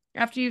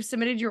after you've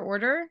submitted your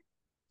order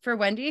for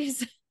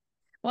Wendy's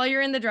while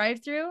you're in the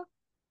drive-through,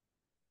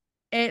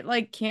 it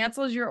like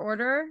cancels your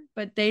order,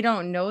 but they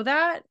don't know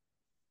that.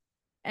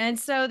 And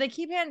so they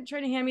keep trying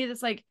to hand me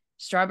this like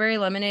strawberry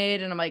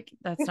lemonade, and I'm like,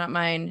 that's not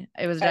mine.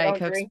 It was I Diet don't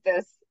Coke. drink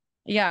this.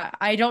 Yeah,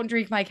 I don't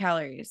drink my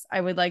calories.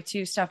 I would like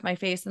to stuff my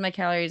face in my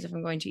calories if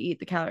I'm going to eat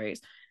the calories.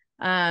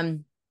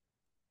 Um,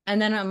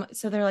 and then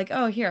so they're like,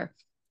 oh, here.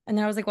 And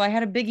then I was like, well, I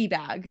had a biggie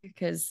bag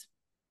because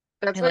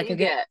That's I what like a you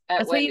good, get at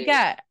that's what you Wendy's.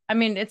 get. I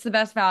mean, it's the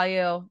best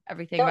value,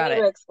 everything Don't about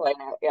need to it. explain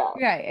it. Yeah.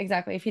 Right,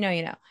 exactly. If you know,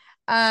 you know.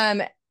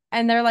 Um,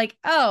 and they're like,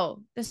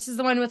 oh, this is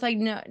the one with like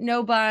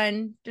no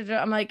bun.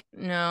 I'm like,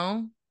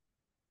 no.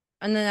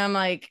 And then I'm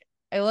like,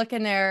 I look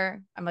in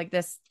there. I'm like,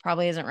 this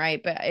probably isn't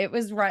right, but it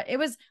was right. It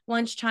was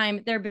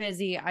lunchtime. They're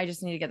busy. I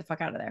just need to get the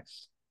fuck out of there.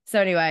 So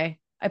anyway,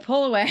 I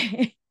pull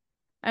away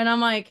and I'm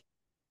like,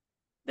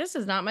 this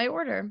is not my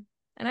order.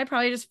 And I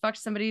probably just fucked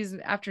somebody's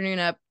afternoon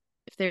up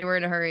if they were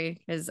in a hurry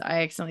because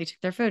I accidentally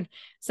took their food.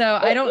 So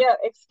I don't, Yeah,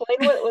 explain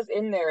what was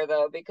in there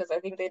though, because I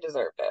think they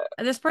deserved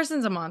it. this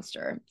person's a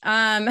monster.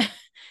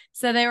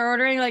 So they were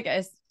ordering like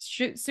a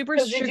super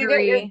Because did you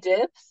get your sugary.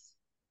 dips?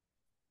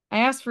 I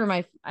asked for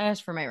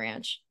my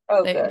ranch.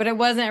 Oh, But good. it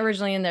wasn't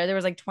originally in there. There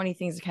was like 20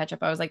 things of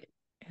ketchup. I was like,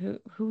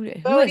 who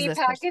is 30 this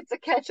person? packets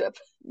of ketchup.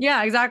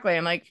 Yeah, exactly.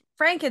 I'm like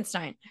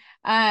Frankenstein.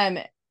 Um,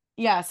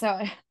 yeah, so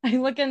I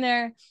look in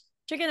there,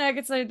 chicken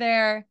nuggets are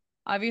there.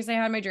 Obviously I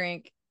had my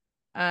drink.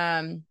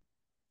 Um,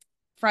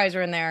 fries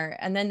were in there,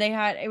 and then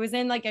it was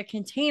in like a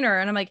container,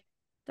 and I'm like,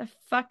 the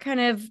fuck kind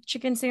of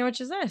chicken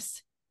sandwich is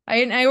this?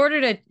 I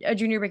ordered a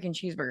junior bacon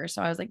cheeseburger,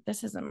 so I was like,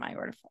 this isn't my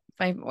order.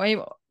 I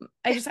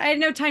had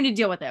no time to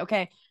deal with it.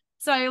 Okay,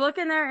 so I look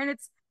in there, and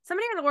it's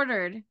somebody had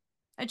ordered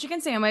a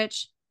chicken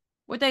sandwich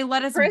with a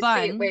lettuce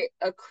bun. Wait,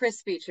 a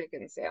crispy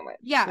chicken sandwich.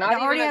 Yeah, not it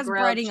already has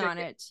breading chicken. on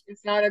it.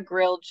 It's not a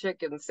grilled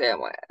chicken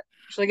sandwich.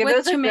 Like if it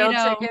was a grilled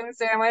chicken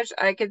sandwich,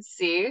 I could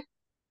see.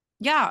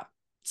 Yeah.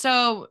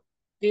 So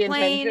the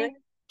plain,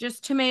 intention,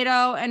 just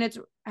tomato, and it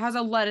has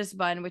a lettuce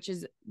bun, which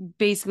is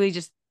basically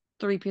just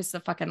 3 pieces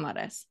of fucking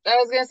lettuce. I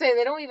was gonna say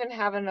they don't even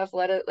have enough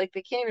lettuce. Like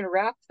they can't even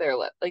wrap their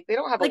like they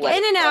don't have like a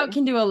lettuce In-N-Out bun.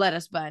 can do a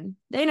lettuce bun.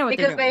 They know what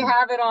because they're doing. They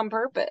have it on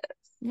purpose.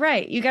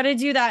 Right. You got to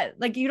do that.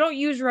 Like you don't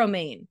use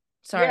romaine.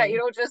 Sorry. Yeah, you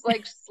don't just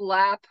like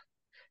slap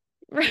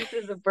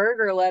pieces of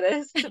burger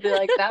lettuce to be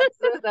like,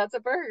 that's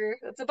a burger.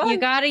 That's a bun. You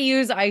got to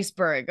use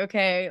iceberg.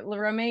 Okay.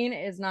 Romaine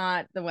is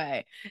not the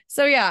way.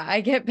 So yeah,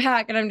 I get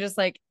back and I'm just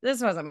like,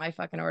 this wasn't my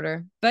fucking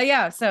order. But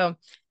yeah, so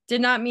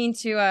did not mean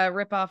to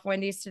rip off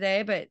Wendy's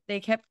today, but they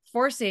kept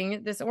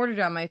forcing this order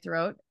down my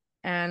throat,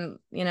 and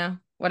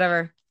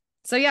whatever.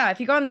 So yeah, if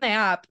you go on the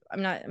app,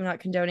 I'm not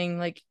condoning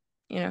like,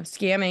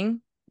 scamming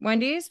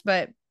Wendy's,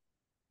 but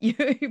you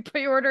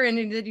put your order in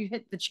and then you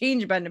hit the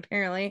change button.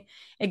 Apparently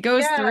it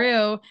goes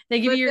through, they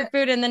give you your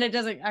food, and then it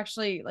doesn't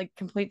actually like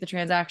complete the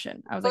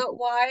transaction. I was like,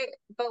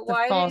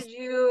 why did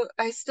you,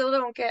 I still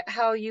don't get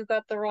how you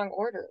got the wrong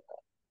order.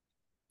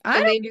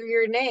 And they knew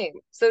your name.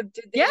 So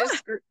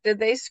did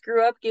they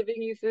screw up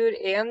giving you food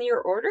and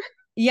your order?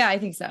 Yeah, I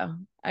think so.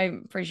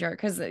 I'm pretty sure.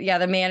 Because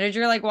the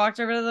manager like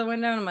walked over to the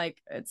window and I'm like,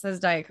 it says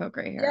Diet Coke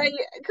right here.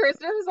 Yeah,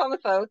 Kristen was on the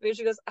phone with me.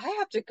 She goes, I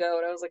have to go.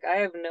 And I was like,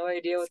 I have no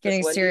idea what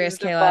this serious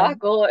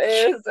debacle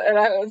is. And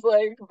I was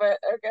like, but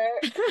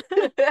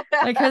okay.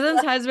 My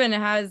cousin's husband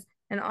has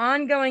an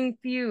ongoing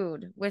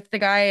feud with the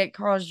guy at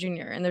Carl's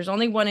Jr. and there's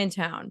only one in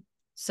town.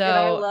 So and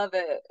I love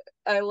it.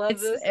 I love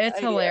this. It's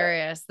idea.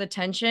 Hilarious. The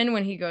tension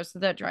when he goes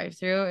through that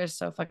drive-through is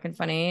so fucking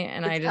funny.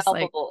 And it's I just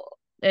palpable.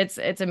 Like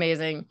it's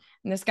amazing.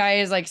 And this guy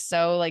is like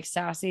so like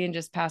sassy and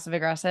just passive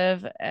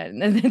aggressive,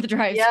 and then the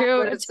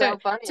drive-through it's so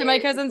funny. To my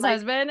cousin's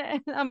husband,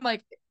 and I'm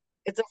like,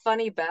 it's a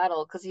funny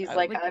battle because he's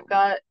like, I've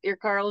got your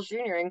Carl's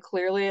Jr. and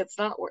clearly it's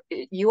not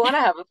you want to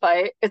have a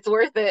fight, it's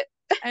worth it.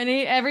 And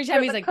every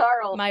time he's like,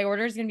 Carl, my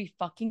order is gonna be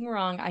fucking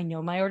wrong. I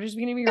know my order is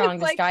gonna be wrong.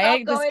 This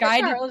guy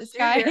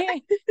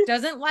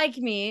doesn't like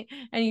me,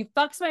 and he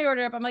fucks my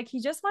order up. I'm like,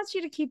 he just wants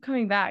you to keep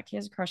coming back. He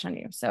has a crush on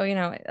you. So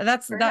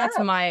that's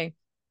my.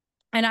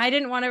 And I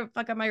didn't want to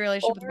fuck up my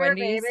relationship with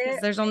Wendy's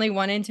because there's only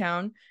one in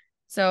town.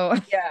 So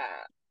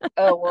yeah.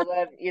 Oh well,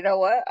 then you know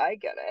what? I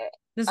get it.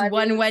 This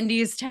one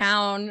Wendy's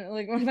town.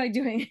 Like, what am I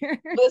doing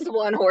here? This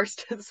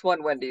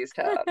one Wendy's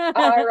town.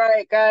 All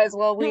right, guys.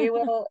 Well,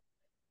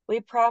 we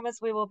promise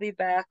we will be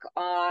back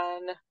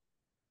on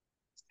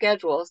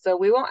schedule, so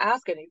we won't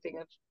ask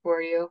anything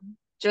for you.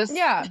 Just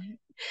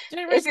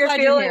if you're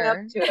feeling up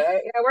to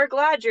it. Yeah, we're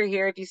glad you're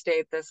here if you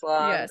stayed this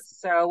long. Yes.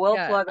 So we'll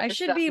plug. I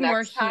should be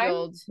more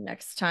healed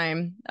next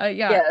time.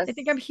 Yes. I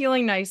think I'm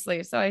healing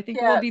nicely, so I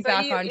think we'll be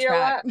back on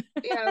track.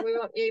 Yeah, we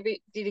won't need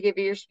to give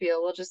you your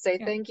spiel. We'll just say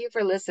thank you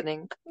for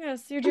listening.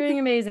 Yes, you're doing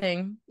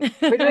amazing.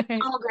 We're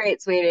doing all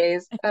great,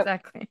 sweeties.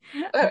 Exactly.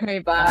 All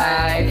right,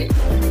 bye.